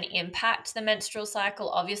can impact the menstrual cycle.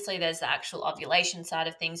 Obviously, there's the actual ovulation side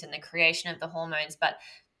of things and the creation of the hormones, but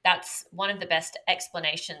that's one of the best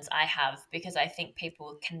explanations I have because I think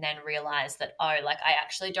people can then realize that, oh, like I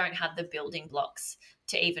actually don't have the building blocks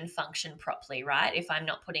to even function properly, right? If I'm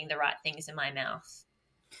not putting the right things in my mouth.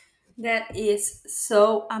 That is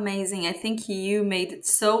so amazing. I think you made it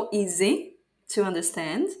so easy to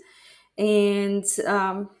understand. And,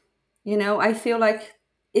 I feel like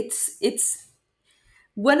it's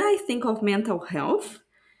when I think of mental health,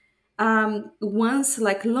 once,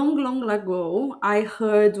 like long ago, I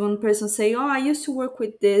heard one person say, "Oh, I used to work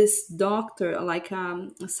with this doctor, like a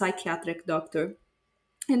psychiatric doctor."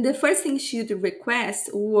 And the first thing she'd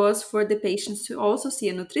request was for the patients to also see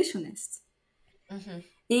a nutritionist. Hmm.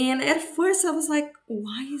 And at first I was like,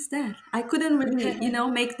 why is that? I couldn't really,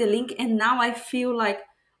 make the link. And now I feel like,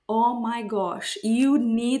 oh my gosh, you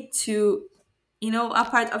need to, a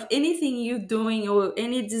part of anything you're doing or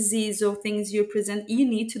any disease or things you present, you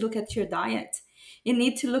need to look at your diet. You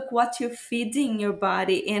need to look what you're feeding your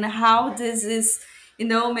body and how this is,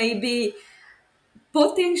 maybe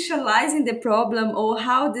potentializing the problem, or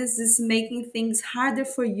how this is making things harder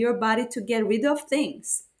for your body to get rid of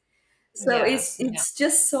things. So Yeah. Yeah. it's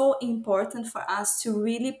just so important for us to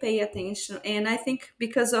really pay attention. And I think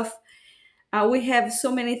because of we have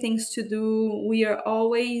so many things to do, we are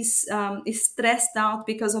always stressed out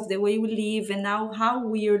because of the way we live and now how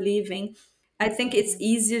we are living. I think it's Mhm.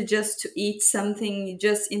 easier just to eat something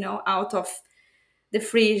just out of the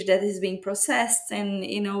fridge that is being processed and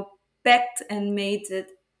packed and made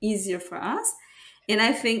it easier for us. And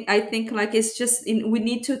I think like it's just we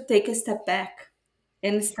need to take a step back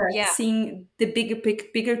and start Yeah, seeing the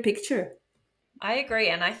bigger picture. I agree.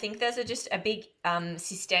 And I think there's just a big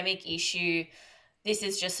systemic issue. This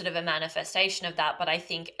is just sort of a manifestation of that, but I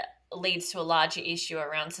think leads to a larger issue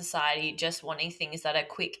around society just wanting things that are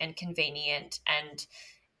quick and convenient and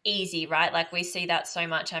easy, right? Like we see that so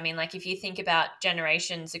much. I mean, like if you think about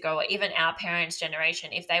generations ago, or even our parents'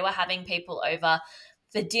 generation, if they were having people over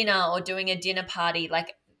for dinner or doing a dinner party,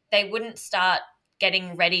 like they wouldn't start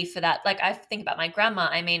getting ready for that. Like I think about my grandma.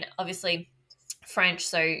 I mean, obviously French,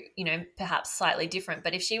 so perhaps slightly different.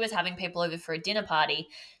 But if she was having people over for a dinner party,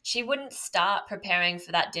 she wouldn't start preparing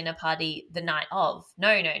for that dinner party the night of.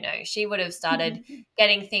 No, no, no. She would have started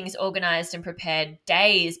getting things organized and prepared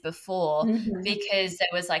days before, Mhm. because there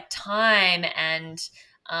was like time and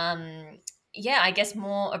yeah, I guess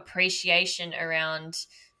more appreciation around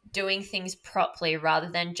doing things properly rather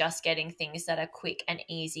than just getting things that are quick and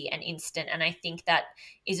easy and instant. And I think that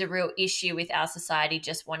is a real issue with our society,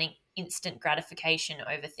 just wanting instant gratification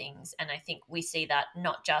over things. And I think we see that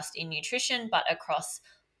not just in nutrition, but across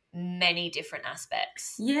many different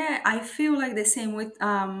aspects. Yeah, I feel like the same with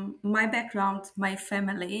my background. My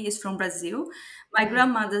family is from Brazil. My Mm,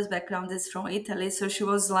 grandmother's background is from Italy, so she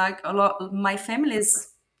was like a lot. My family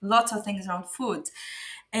is lots of things around food.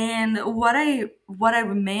 And what I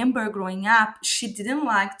remember growing up, she didn't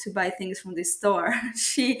like to buy things from the store.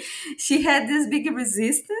 She had this big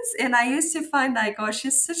resistance, and I used to find like, oh,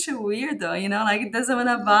 she's such a weirdo, like doesn't want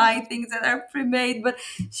to buy things that are pre-made. But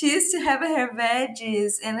she used to have her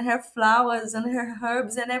veggies and her flowers and her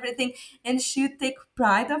herbs and everything, and she would take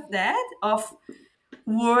pride of that, of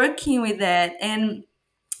working with that. And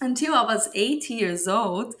until I was 8 years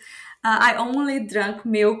old, I only drank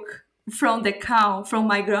milk from the cow, from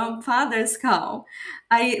my grandfather's cow.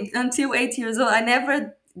 I Until 8 years old, I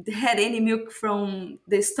never had any milk from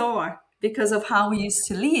the store because of how we used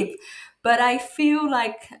to live. But I feel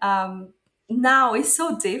like now it's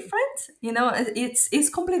so different. It's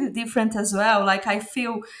completely different as well. Like I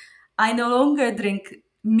feel I no longer drink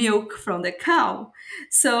milk from the cow,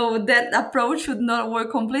 so that approach would not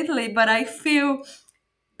work completely. But I feel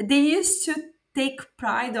they used to take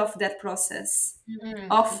pride of that process mm,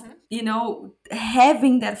 of mhm.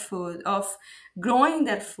 having that food, of growing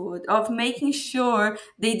that food, of making sure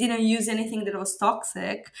they didn't use anything that was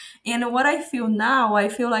toxic. And what I feel now, I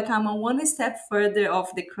feel like I'm one step further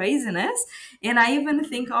of the craziness. And I even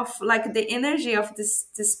think of like the energy of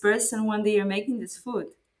this person when they are making this food.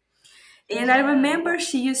 And I Yeah. remember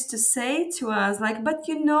she used to say to us, like, but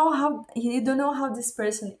you don't know how this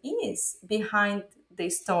person is behind the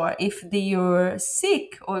store if they're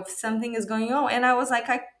sick or if something is going on. And I was like,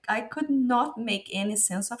 I could not make any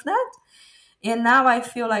sense of that. And now I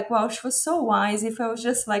feel like, wow, she was so wise if I was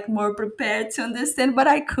just like more prepared to understand, but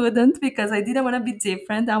I couldn't because I didn't want to be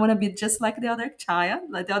different. I want to be just like the other child,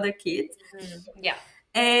 like the other kid. Mm, yeah.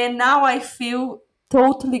 And now I feel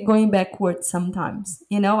totally going backwards sometimes.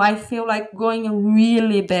 I feel like going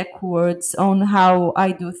really backwards on how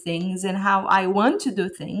I do things and how I want to do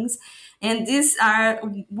things. And these are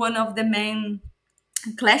one of the main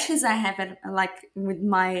clashes I have like with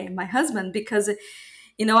my husband, because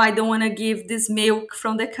I don't want to give this milk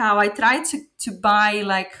from the cow. I try to buy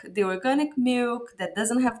like the organic milk that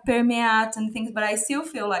doesn't have permeate and things, but I still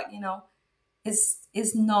feel like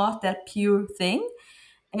is not that pure thing.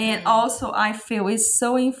 And Mm, also I feel it's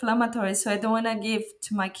so inflammatory, so I don't want to give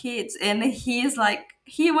to my kids. And he's like,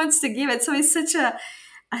 he wants to give it, so it's such a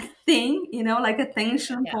thing, like a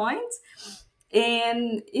tension yeah. point.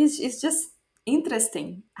 And it's just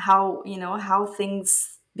interesting how, how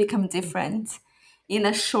things become different in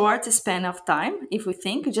a short span of time. If we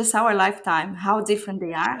think just our lifetime, how different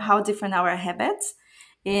they are, how different our habits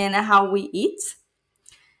and how we eat.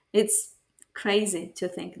 It's crazy to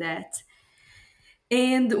think that.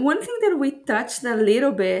 And one thing that we touched a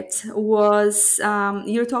little bit was,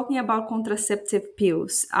 you're talking about contraceptive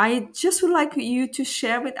pills. I just would like you to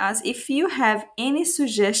share with us if you have any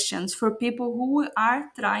suggestions for people who are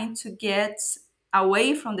trying to get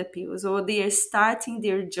away from the pills, or they are starting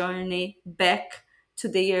their journey back to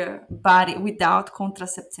their body without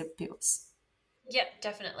contraceptive pills. Yep,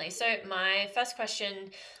 definitely. So my first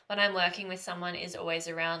question when I'm working with someone is always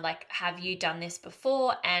around like, have you done this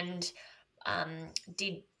before? And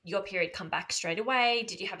did your period come back straight away?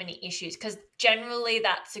 Did you have any issues? Because generally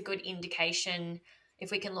that's a good indication if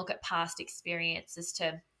we can look at past experience as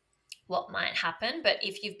to what might happen. But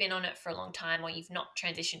if you've been on it for a long time or you've not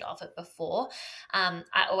transitioned off it before, I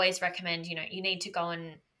always recommend, you need to go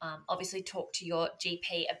and obviously talk to your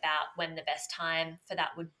GP about when the best time for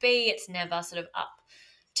that would be. It's never sort of up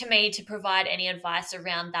to me to provide any advice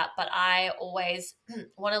around that, but I always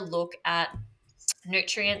want to look at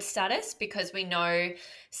nutrient status because we know,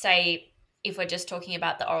 say, if we're just talking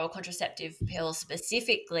about the oral contraceptive pill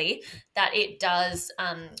specifically, that it does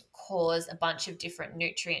cause a bunch of different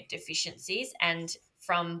nutrient deficiencies. And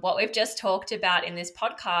from what we've just talked about in this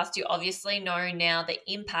podcast, you obviously know now the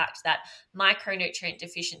impact that micronutrient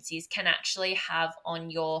deficiencies can actually have on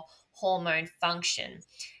your hormone function.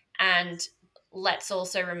 And let's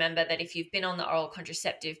also remember that if you've been on the oral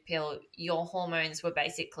contraceptive pill, your hormones were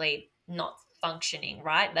basically not functioning,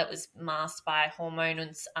 right? That was masked by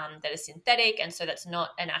hormones that are synthetic. And so that's not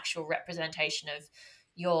an actual representation of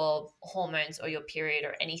your hormones or your period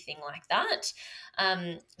or anything like that.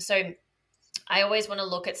 So I always want to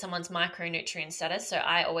look at someone's micronutrient status. So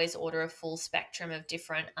I always order a full spectrum of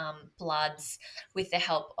different bloods with the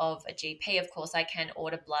help of a GP. Of course, I can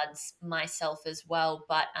order bloods myself as well,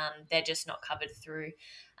 but they're just not covered through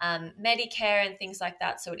Medicare and things like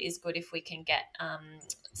that. So it is good if we can get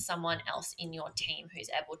someone else in your team who's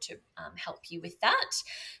able to help you with that.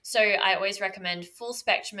 So I always recommend full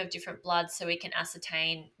spectrum of different bloods so we can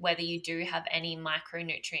ascertain whether you do have any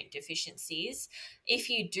micronutrient deficiencies. If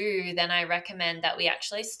you do, then I recommend that we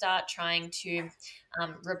actually start trying to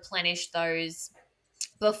replenish those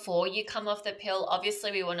before you come off the pill.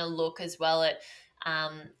 Obviously, we want to look as well at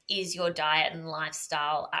is your diet and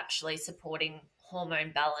lifestyle actually supporting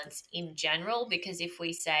hormone balance in general? Because if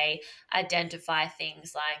we say identify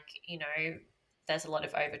things like, there's a lot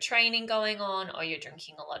of overtraining going on, or you're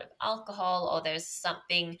drinking a lot of alcohol, or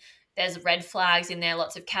there's red flags in there,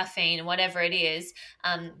 lots of caffeine, whatever it is,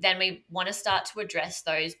 then we want to start to address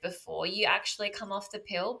those before you actually come off the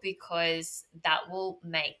pill, because that will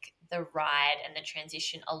make the ride and the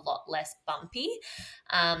transition a lot less bumpy.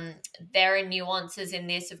 There are nuances in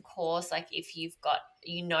this, of course, like if you've got,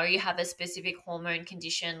 you have a specific hormone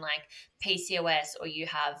condition like PCOS, or you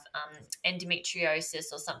have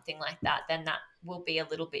endometriosis or something like that, then that will be a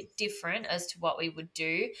little bit different as to what we would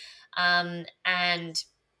do. And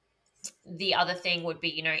the other thing would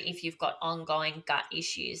be, if you've got ongoing gut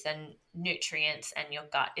issues, then nutrients and your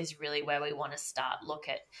gut is really where we want to start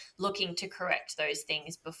looking to correct those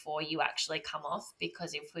things before you actually come off.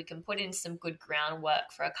 Because if we can put in some good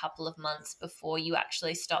groundwork for a couple of months before you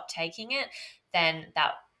actually stop taking it, then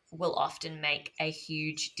that will often make a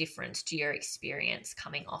huge difference to your experience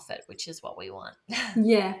coming off it, which is what we want.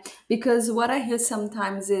 Yeah, because what I hear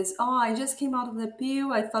sometimes is, oh, I just came out of the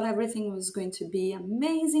pill. I thought everything was going to be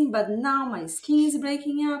amazing, but now my skin is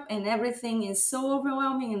breaking up and everything is so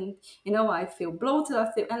overwhelming. And, I feel bloated.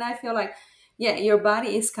 I feel like, yeah, your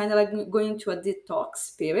body is kind of like going to a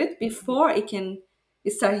detox period before it can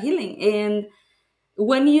start healing. And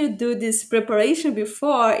when you do this preparation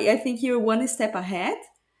before, I think you're one step ahead.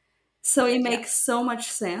 So it Yeah. makes so much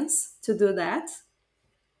sense to do that.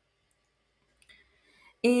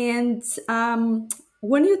 And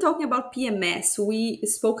when you're talking about PMS, we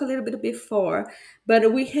spoke a little bit before,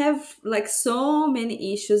 but we have like so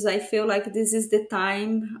many issues. I feel like this is the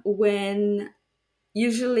time when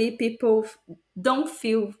usually people don't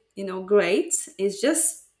feel great. It's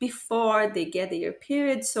just before they get their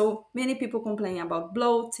period, so many people complain about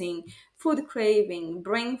bloating, food craving,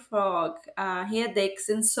 brain fog, headaches,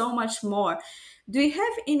 and so much more. Do you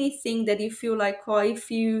have anything that you feel like, oh, if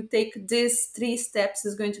you take these three steps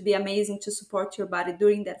is going to be amazing to support your body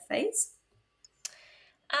during that phase?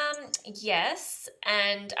 Yes,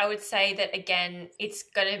 and I would say that again, it's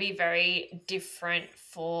going to be very different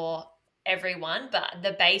for everyone, but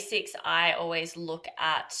the basics I always look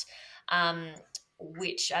at. Um,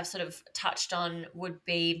 which I've sort of touched on, would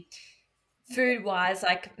be food wise,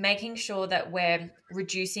 like making sure that we're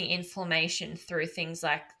reducing inflammation through things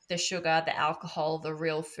like the sugar, the alcohol, the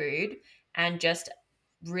real food, and just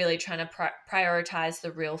really trying to prioritize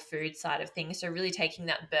the real food side of things. So, really taking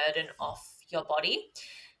that burden off your body.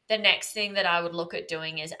 The next thing that I would look at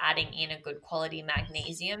doing is adding in a good quality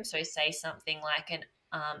magnesium. So, say something like an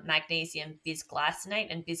magnesium bisglycinate,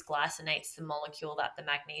 and bisglycinate's the molecule that the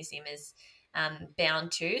magnesium is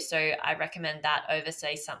bound to. So, I recommend that over,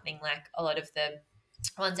 say, something like a lot of the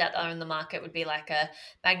ones out there in the market would be like a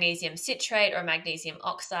magnesium citrate or magnesium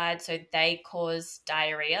oxide. So they cause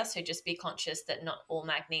diarrhea. So just be conscious that not all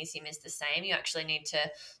magnesium is the same. You actually need to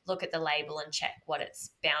look at the label and check what it's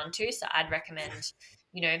bound to. So I'd recommend,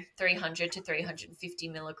 300 to 350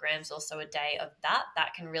 milligrams or so a day of that.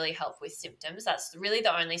 That can really help with symptoms. That's really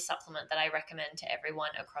the only supplement that I recommend to everyone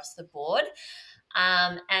across the board.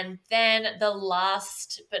 And then the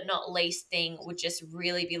last but not least thing would just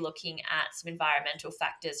really be looking at some environmental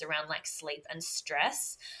factors around like sleep and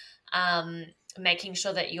stress, making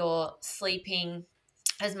sure that you're sleeping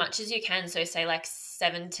as much as you can. So, say like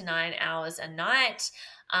 7 to 9 hours a night.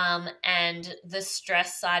 And the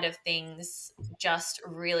stress side of things, just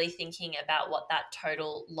really thinking about what that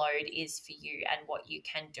total load is for you and what you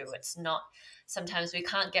can do. It's not, sometimes we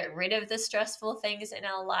can't get rid of the stressful things in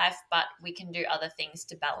our life, but we can do other things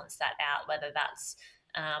to balance that out, whether that's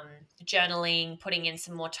journaling, putting in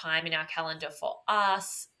some more time in our calendar for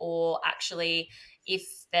us, or actually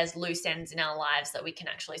if there's loose ends in our lives that we can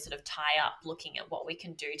actually sort of tie up, looking at what we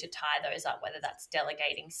can do to tie those up, whether that's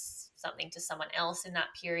delegating something to someone else in that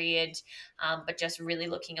period, but just really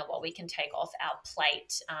looking at what we can take off our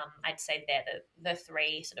plate. I'd say they're the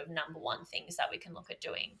three sort of number one things that we can look at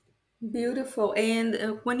doing. Beautiful.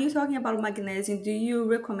 And when you're talking about magnesium, do you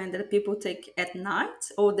recommend that people take at night,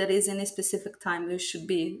 or there is any specific time you should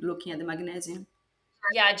be looking at the magnesium?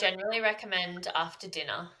 Yeah, I generally recommend after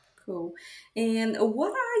dinner. Cool. And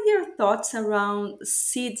what are your thoughts around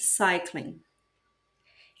seed cycling?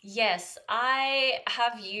 Yes, I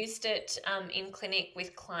have used it in clinic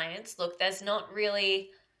with clients. Look, there's not really,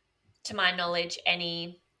 to my knowledge,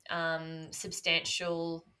 any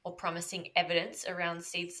substantial or promising evidence around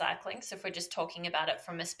seed cycling. So, if we're just talking about it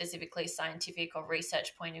from a specifically scientific or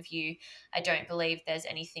research point of view, I don't believe there's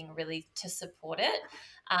anything really to support it.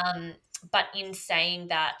 But in saying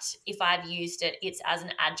that, if I've used it, it's as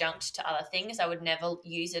an adjunct to other things. I would never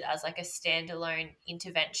use it as like a standalone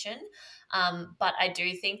intervention. But I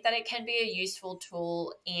do think that it can be a useful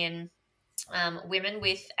tool in women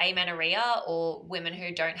with amenorrhea or women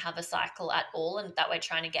who don't have a cycle at all and that we're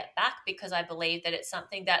trying to get back, because I believe that it's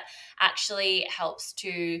something that actually helps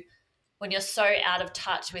to, when you're so out of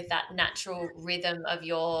touch with that natural rhythm of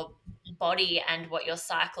your body and what your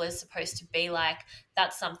cycle is supposed to be like,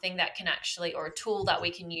 that's something that can actually, or a tool that we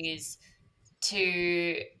can use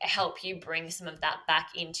to help you bring some of that back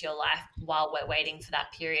into your life while we're waiting for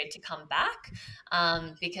that period to come back,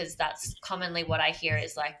 because that's commonly what I hear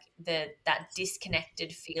is like that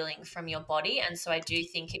disconnected feeling from your body. And so I do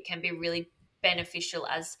think it can be really beneficial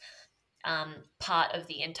as part of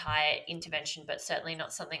the entire intervention, but certainly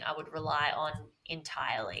not something I would rely on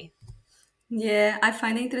entirely. Yeah, I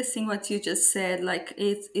find interesting what you just said. Like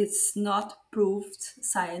it's not proved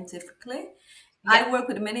scientifically. Yeah, I work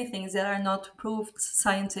with many things that are not proved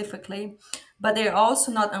scientifically, but they're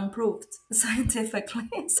also not unproved scientifically.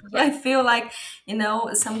 So yeah, I feel like,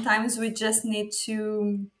 sometimes we just need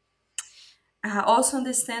to also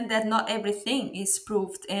understand that not everything is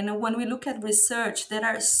proved. And when we look at research, there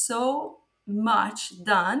are so much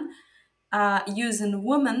done using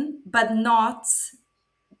women, but not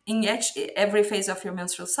in every phase of your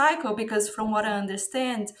menstrual cycle, because from what I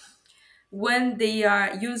understand, when they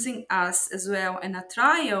are using us as well in a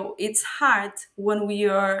trial, it's hard when we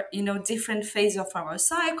are different phase of our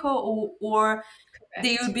cycle, or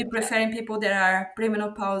they correct. would be preferring people that are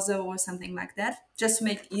premenopausal or something like that, just to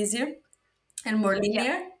make easier and more Yeah,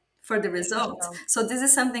 linear for the for results. sure. So this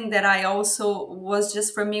is something that I also was,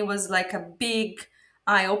 just for me, was like a big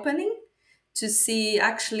eye opening to see,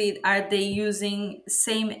 actually, are they using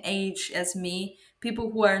same age as me,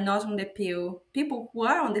 people who are not on the pill, people who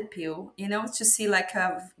are on the pill, to see like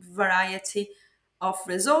a variety of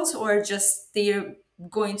results, or just they're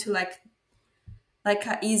going to like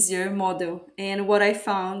a easier model. And what I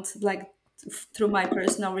found, like through my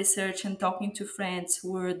personal research and talking to friends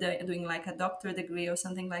who were doing like a doctor degree or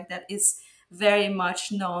something like that, is very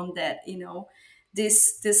much known that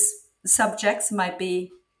this subjects might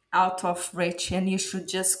be out of reach, and you should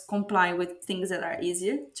just comply with things that are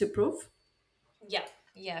easier to prove. Yeah,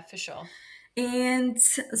 yeah, for sure. And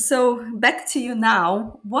so back to you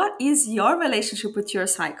now. What is your relationship with your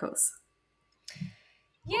cycles?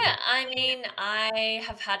 Yeah, I mean, I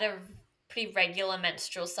have had a pretty regular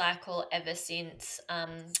menstrual cycle ever since.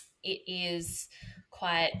 It is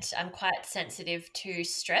I'm quite sensitive to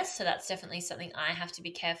stress, so that's definitely something I have to be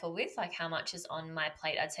careful with, like how much is on my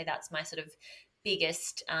plate. I'd say that's my sort of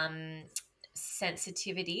biggest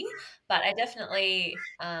sensitivity, but I definitely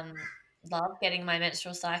love getting my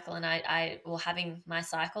menstrual cycle, and having my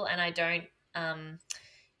cycle, and I don't.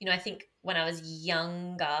 I think when I was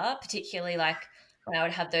younger, particularly like when I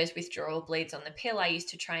would have those withdrawal bleeds on the pill, I used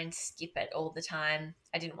to try and skip it all the time.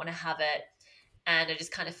 I didn't want to have it. And I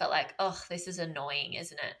just kind of felt like, oh, this is annoying,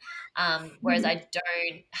 isn't it? Whereas I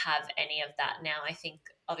don't have any of that now. I think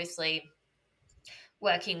obviously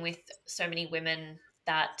working with so many women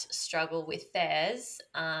that struggle with theirs,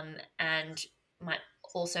 and my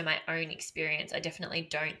also my own experience, I definitely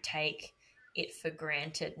don't take it for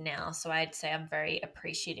granted now. So I'd say I'm very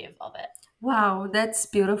appreciative of it. Wow, that's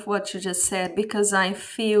beautiful what you just said because I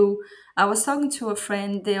was talking to a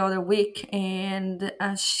friend the other week and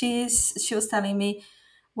she was telling me,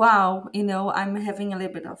 wow, I'm having a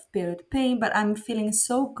little bit of period pain, but I'm feeling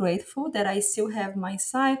so grateful that I still have my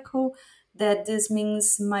cycle, that this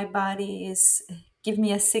means my body is give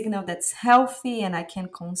me a signal that's healthy and I can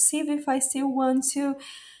conceive if I still want to.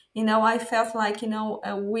 I felt like,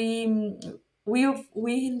 we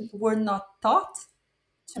were not taught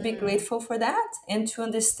to be Mm, grateful for that and to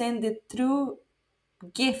understand the true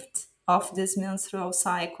gift of this menstrual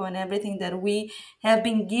cycle and everything that we have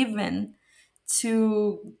been given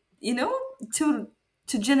to you know to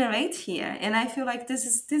generate here. And I feel like this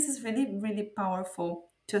is really really powerful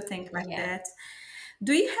to think like yeah. that.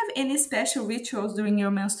 Do you have any special rituals during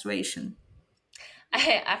your menstruation?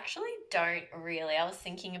 I actually don't really. I was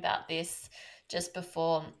thinking about this just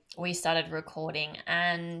before we started recording,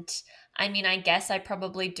 and I mean, I guess I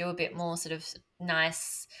probably do a bit more sort of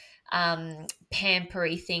nice,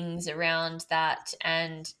 pampery things around that,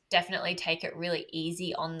 and definitely take it really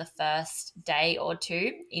easy on the first day or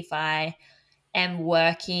two. If I am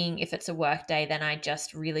working, if it's a work day, then I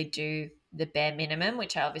just really do the bare minimum,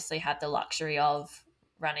 which I obviously have the luxury of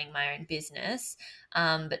running my own business.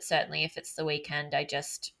 But certainly, if it's the weekend, I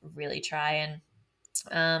just really try and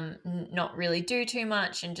not really do too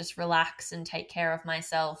much and just relax and take care of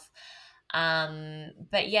myself.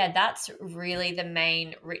 But yeah, that's really the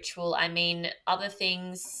main ritual. I mean, other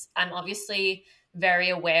things, I'm obviously very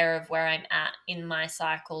aware of where I'm at in my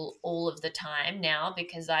cycle all of the time now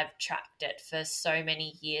because I've tracked it for so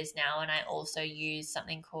many years now. And I also use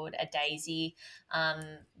something called a daisy,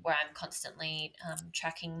 where I'm constantly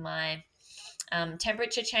tracking my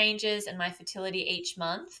temperature changes and my fertility each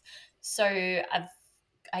month. So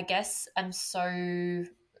I guess I'm so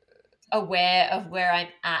aware of where I'm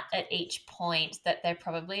at each point that there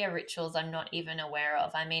probably are rituals I'm not even aware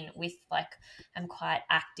of. I mean, with like, I'm quite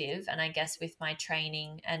active, and I guess with my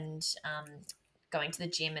training and going to the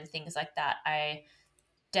gym and things like that, I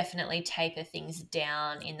definitely taper things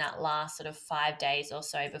down in that last sort of 5 days or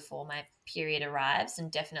so before my period arrives.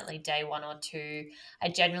 And definitely day one or two, I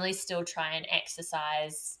generally still try and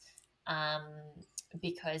exercise, um,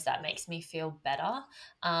 because that makes me feel better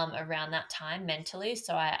around that time mentally.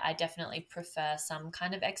 So I definitely prefer some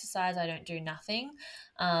kind of exercise. I don't do nothing,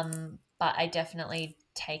 but I definitely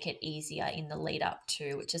take it easier in the lead up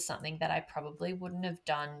to, which is something that I probably wouldn't have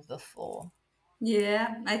done before.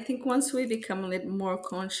 Yeah, I think once we become a little more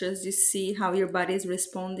conscious, you see how your body is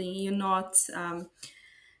responding. You're not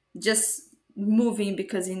just moving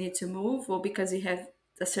because you need to move or because you have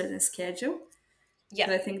a certain schedule. Yeah.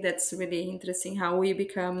 So I think that's really interesting how we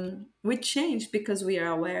change because we are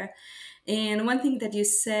aware. And one thing that you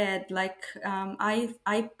said, like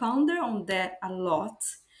I ponder on that a lot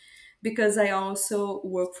because I also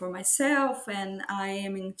work for myself and I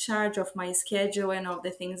am in charge of my schedule and all the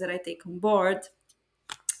things that I take on board.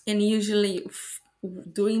 And usually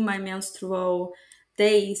during my menstrual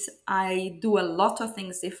days I do a lot of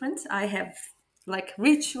things different. I have like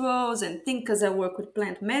rituals and things because I work with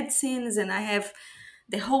plant medicines and I have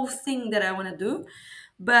the whole thing that I want to do.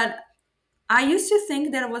 But I used to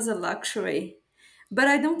think that was a luxury, but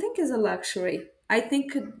I don't think it's a luxury. I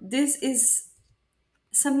think this is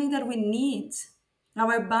something that we need.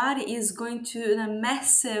 Our body is going to a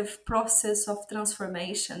massive process of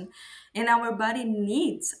transformation, and our body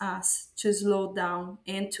needs us to slow down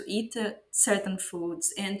and to eat certain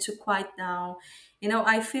foods and to quiet down.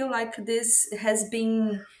 I feel like this has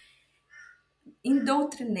been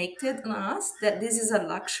indoctrinated on us that this is a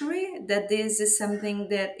luxury, that this is something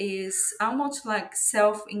that is almost like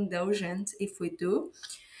self indulgent if we do.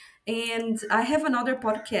 And I have another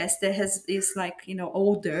podcast that has is like,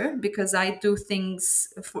 older, because I do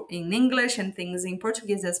things in English and things in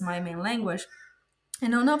Portuguese as my main language.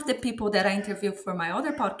 And one of the people that I interviewed for my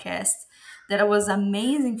other podcast that was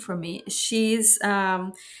amazing for me, she has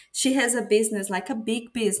a business, like a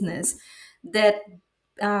big business, that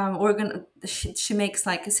she makes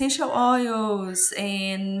like essential oils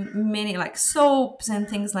and many like soaps and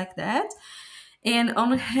things like that. And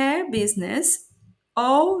on her business,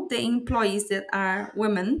 all the employees that are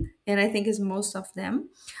women, and I think is most of them,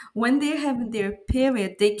 when they're having their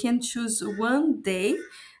period, they can choose one day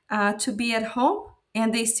to be at home,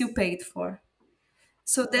 and they still paid for.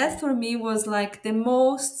 So that for me was like the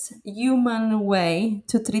most human way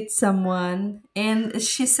to treat someone. And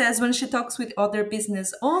she says when she talks with other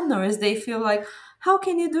business owners, they feel like, how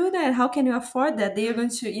can you do that? How can you afford that? They are going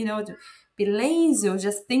to, be lazy or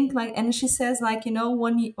just think like. And she says like,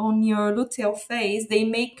 when on your luteal phase, they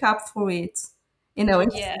make up for it.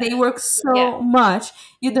 Yeah. They work Yeah. so much,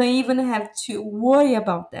 you don't even have to worry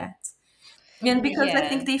about that. And because I Yeah.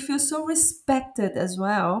 think they feel so respected as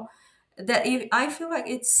well, that I feel like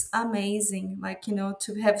it's amazing, like,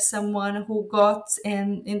 to have someone who got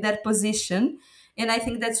in that position. And I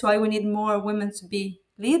think that's why we need more women to be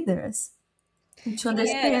leaders, to Yeah,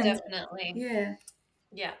 understand. definitely. Yeah.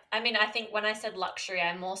 Yeah. I mean, I think when I said luxury,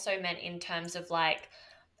 I more so meant in terms of like,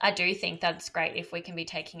 I do think that's great if we can be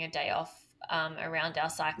taking a day off around our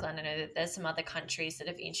cycle. And I know that there's some other countries that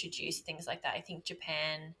have introduced things like that. I think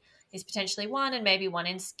Japan is potentially one, and maybe one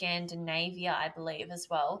in Scandinavia, I believe, as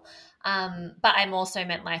well. But I'm also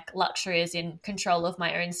meant like luxury is in control of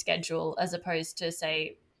my own schedule, as opposed to,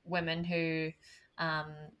 say, women who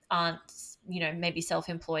um, aren't, maybe self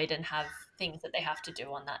employed and have things that they have to do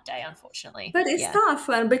on that day, unfortunately. But it's Yeah. tough,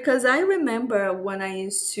 because I remember when I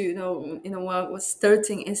used to, when I was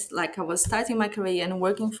 13, it's like I was starting my career and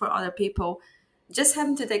working for other people, just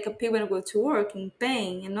having to take a period and go to work in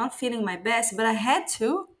pain and not feeling my best, but I had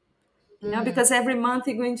to, Mm, because every month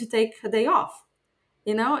you're going to take a day off.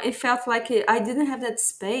 It felt like I didn't have that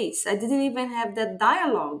space. I didn't even have that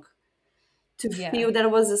dialogue to yeah. feel that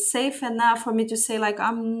it was safe enough for me to say like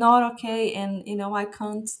I'm not okay, and I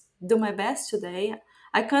can't do my best today.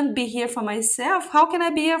 I can't be here for myself. How can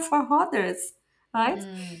I be here for others? Right?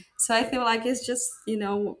 Mm, So I feel like it's just,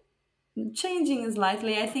 changing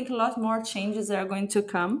slightly. I think a lot more changes are going to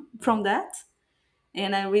come from that.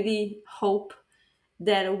 And I really hope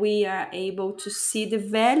that we are able to see the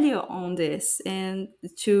value on this, and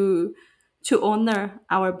to honor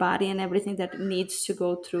our body and everything that needs to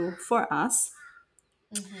go through for us.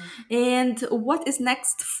 mhm. And what is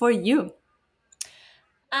next for you?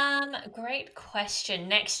 Great question.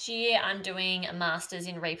 Next year, I'm doing a master's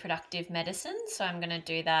in reproductive medicine, so I'm going to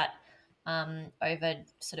do that over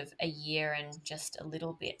sort of a year and just a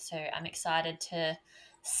little bit. So I'm excited to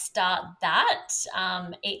start that.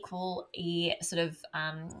 Equally, sort of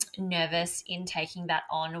nervous in taking that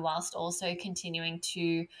on, whilst also continuing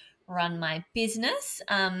to run my business.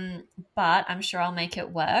 But I'm sure I'll make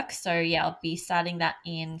it work. So yeah, I'll be starting that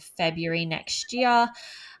in February next year,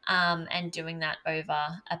 and doing that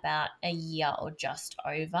over about a year or just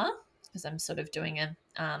over, because I'm sort of doing a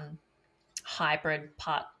hybrid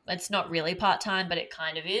part. It's not really part time, but it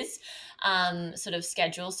kind of is, sort of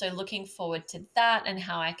schedule. So looking forward to that and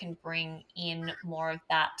how I can bring in more of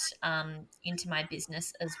that into my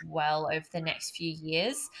business as well over the next few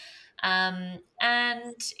years. And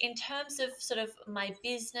in terms of sort of my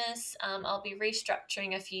business, I'll be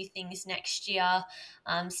restructuring a few things next year.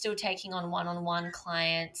 Still taking on one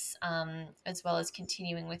clients, as well as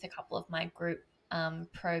continuing with a couple of my group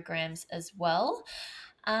programs as well.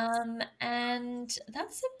 And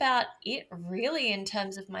that's about it, really, in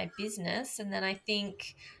terms of my business. And then I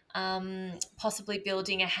think possibly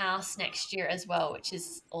building a house next year as well, which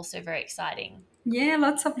is also very exciting. Yeah,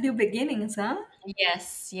 lots of new beginnings, huh?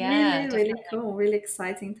 Yes, yeah, Yeah, really definitely. cool, really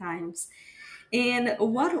exciting times. And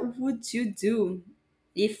what would you do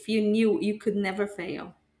if you knew you could never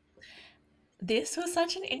fail? This was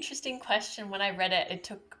such an interesting question. When I read it, it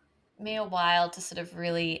took me a while to sort of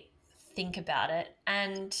really think about it.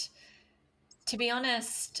 And to be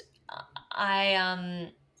honest,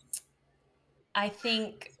 I I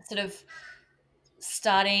think sort of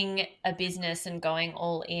starting a business and going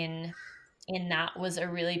all in that was a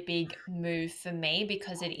really big move for me,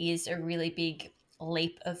 because it is a really big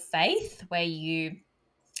leap of faith where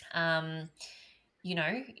um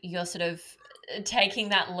you're sort of taking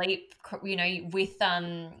that leap, with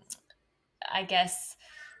I guess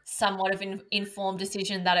somewhat of an informed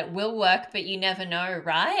decision that it will work, but you never know,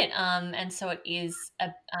 right? And so it is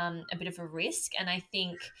a bit of a risk. And I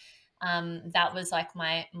think that was like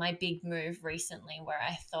my big move recently, where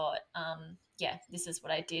I thought, yeah, this is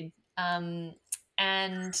what I did. And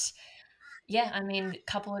yeah, I mean,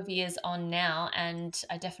 a couple of years on now, and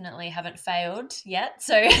I definitely haven't failed yet.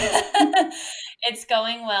 So it's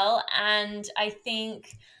going well. And I think,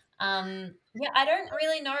 yeah, I don't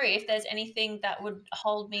really know if there's anything that would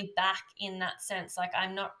hold me back in that sense. Like,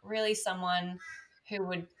 I'm not really someone who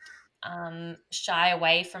would shy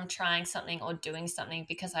away from trying something or doing something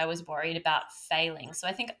because I was worried about failing. So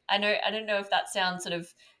I don't know if that sounds sort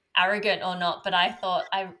of arrogant or not, but I thought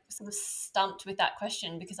I sort of stumped with that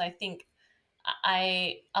question because I think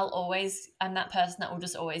I'm that person that will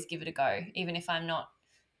just always give it a go, even if I'm not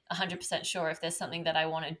 100% sure. If there's something that I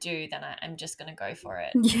want to do, then I'm just going to go for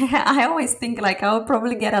it. Yeah, I always think like I'll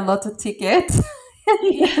probably get a lot of tickets.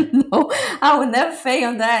 Yeah. No, I will never fail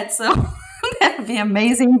on that. So that'd be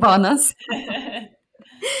amazing bonus.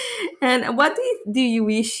 And what do you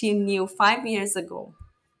wish you knew 5 years ago?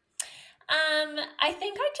 I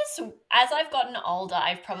think as I've gotten older,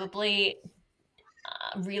 I've probably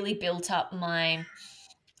really built up my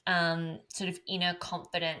sort of inner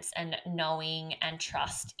confidence and knowing and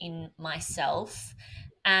trust in myself.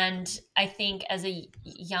 And I think as a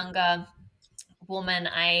younger woman,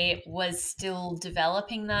 I was still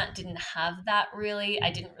developing that, didn't have that really.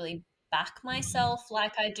 I didn't really back myself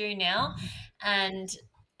like I do now. And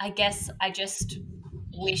I guess I just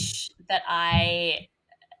wish that I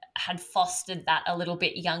had fostered that a little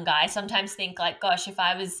bit younger. I sometimes think like, gosh, if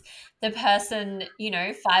I was the person,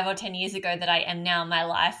 5 or 10 years ago that I am now, my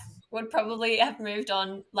life would probably have moved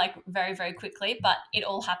on like very, very quickly, but it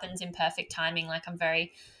all happens in perfect timing. Like, I'm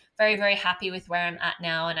very, very, very happy with where I'm at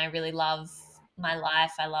now. And I really love my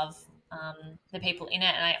life. I love the people in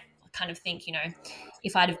it. And I kind of think,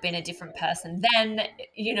 if I'd have been a different person then,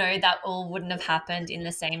 that all wouldn't have happened in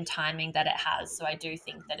the same timing that it has. So I do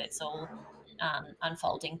think that it's all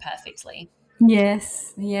unfolding perfectly.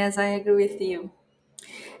 Yes, yes, I agree with you.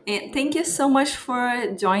 And thank you so much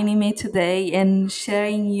for joining me today and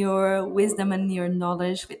sharing your wisdom and your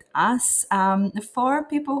knowledge with us. For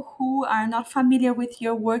people who are not familiar with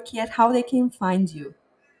your work yet, how they can find you.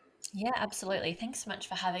 Yeah, absolutely. Thanks so much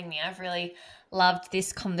for having me. I've really loved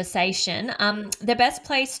this conversation. The best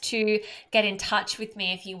place to get in touch with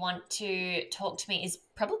me if you want to talk to me is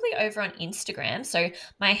probably over on Instagram. So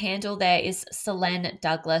my handle there is Selene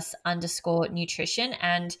Douglas _nutrition,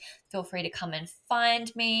 and feel free to come and find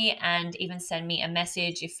me and even send me a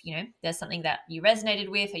message if there's something that you resonated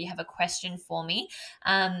with or you have a question for me.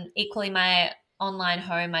 Equally, my online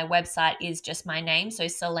home, my website is just my name, so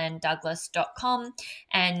SeleneDouglas.com,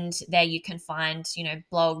 and there you can find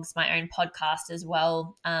blogs, my own podcast as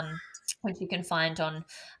well, which you can find on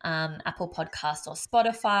Apple Podcasts or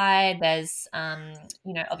Spotify. There's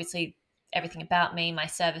obviously everything about me, my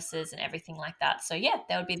services and everything like that. So yeah,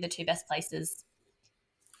 that would be the two best places.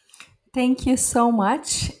 Thank you so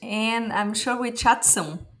much, and I'm sure we chat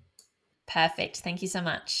soon. Perfect. Thank you so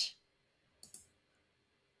much.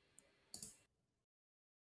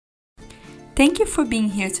 Thank you for being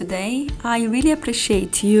here today. I really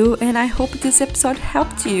appreciate you, and I hope this episode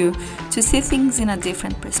helped you to see things in a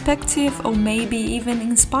different perspective, or maybe even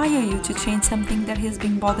inspire you to change something that has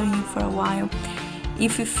been bothering you for a while.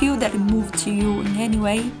 If you feel that it moved you in any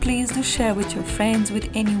way, please do share with your friends, with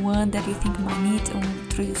anyone that you think might need, or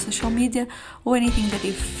through your social media, or anything that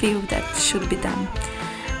you feel that should be done.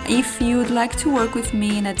 If you'd like to work with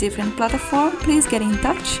me in a different platform, please get in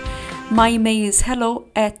touch. My email is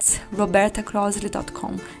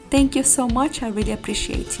hello@robertacrosley.com. Thank you so much. I really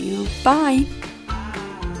appreciate you. Bye!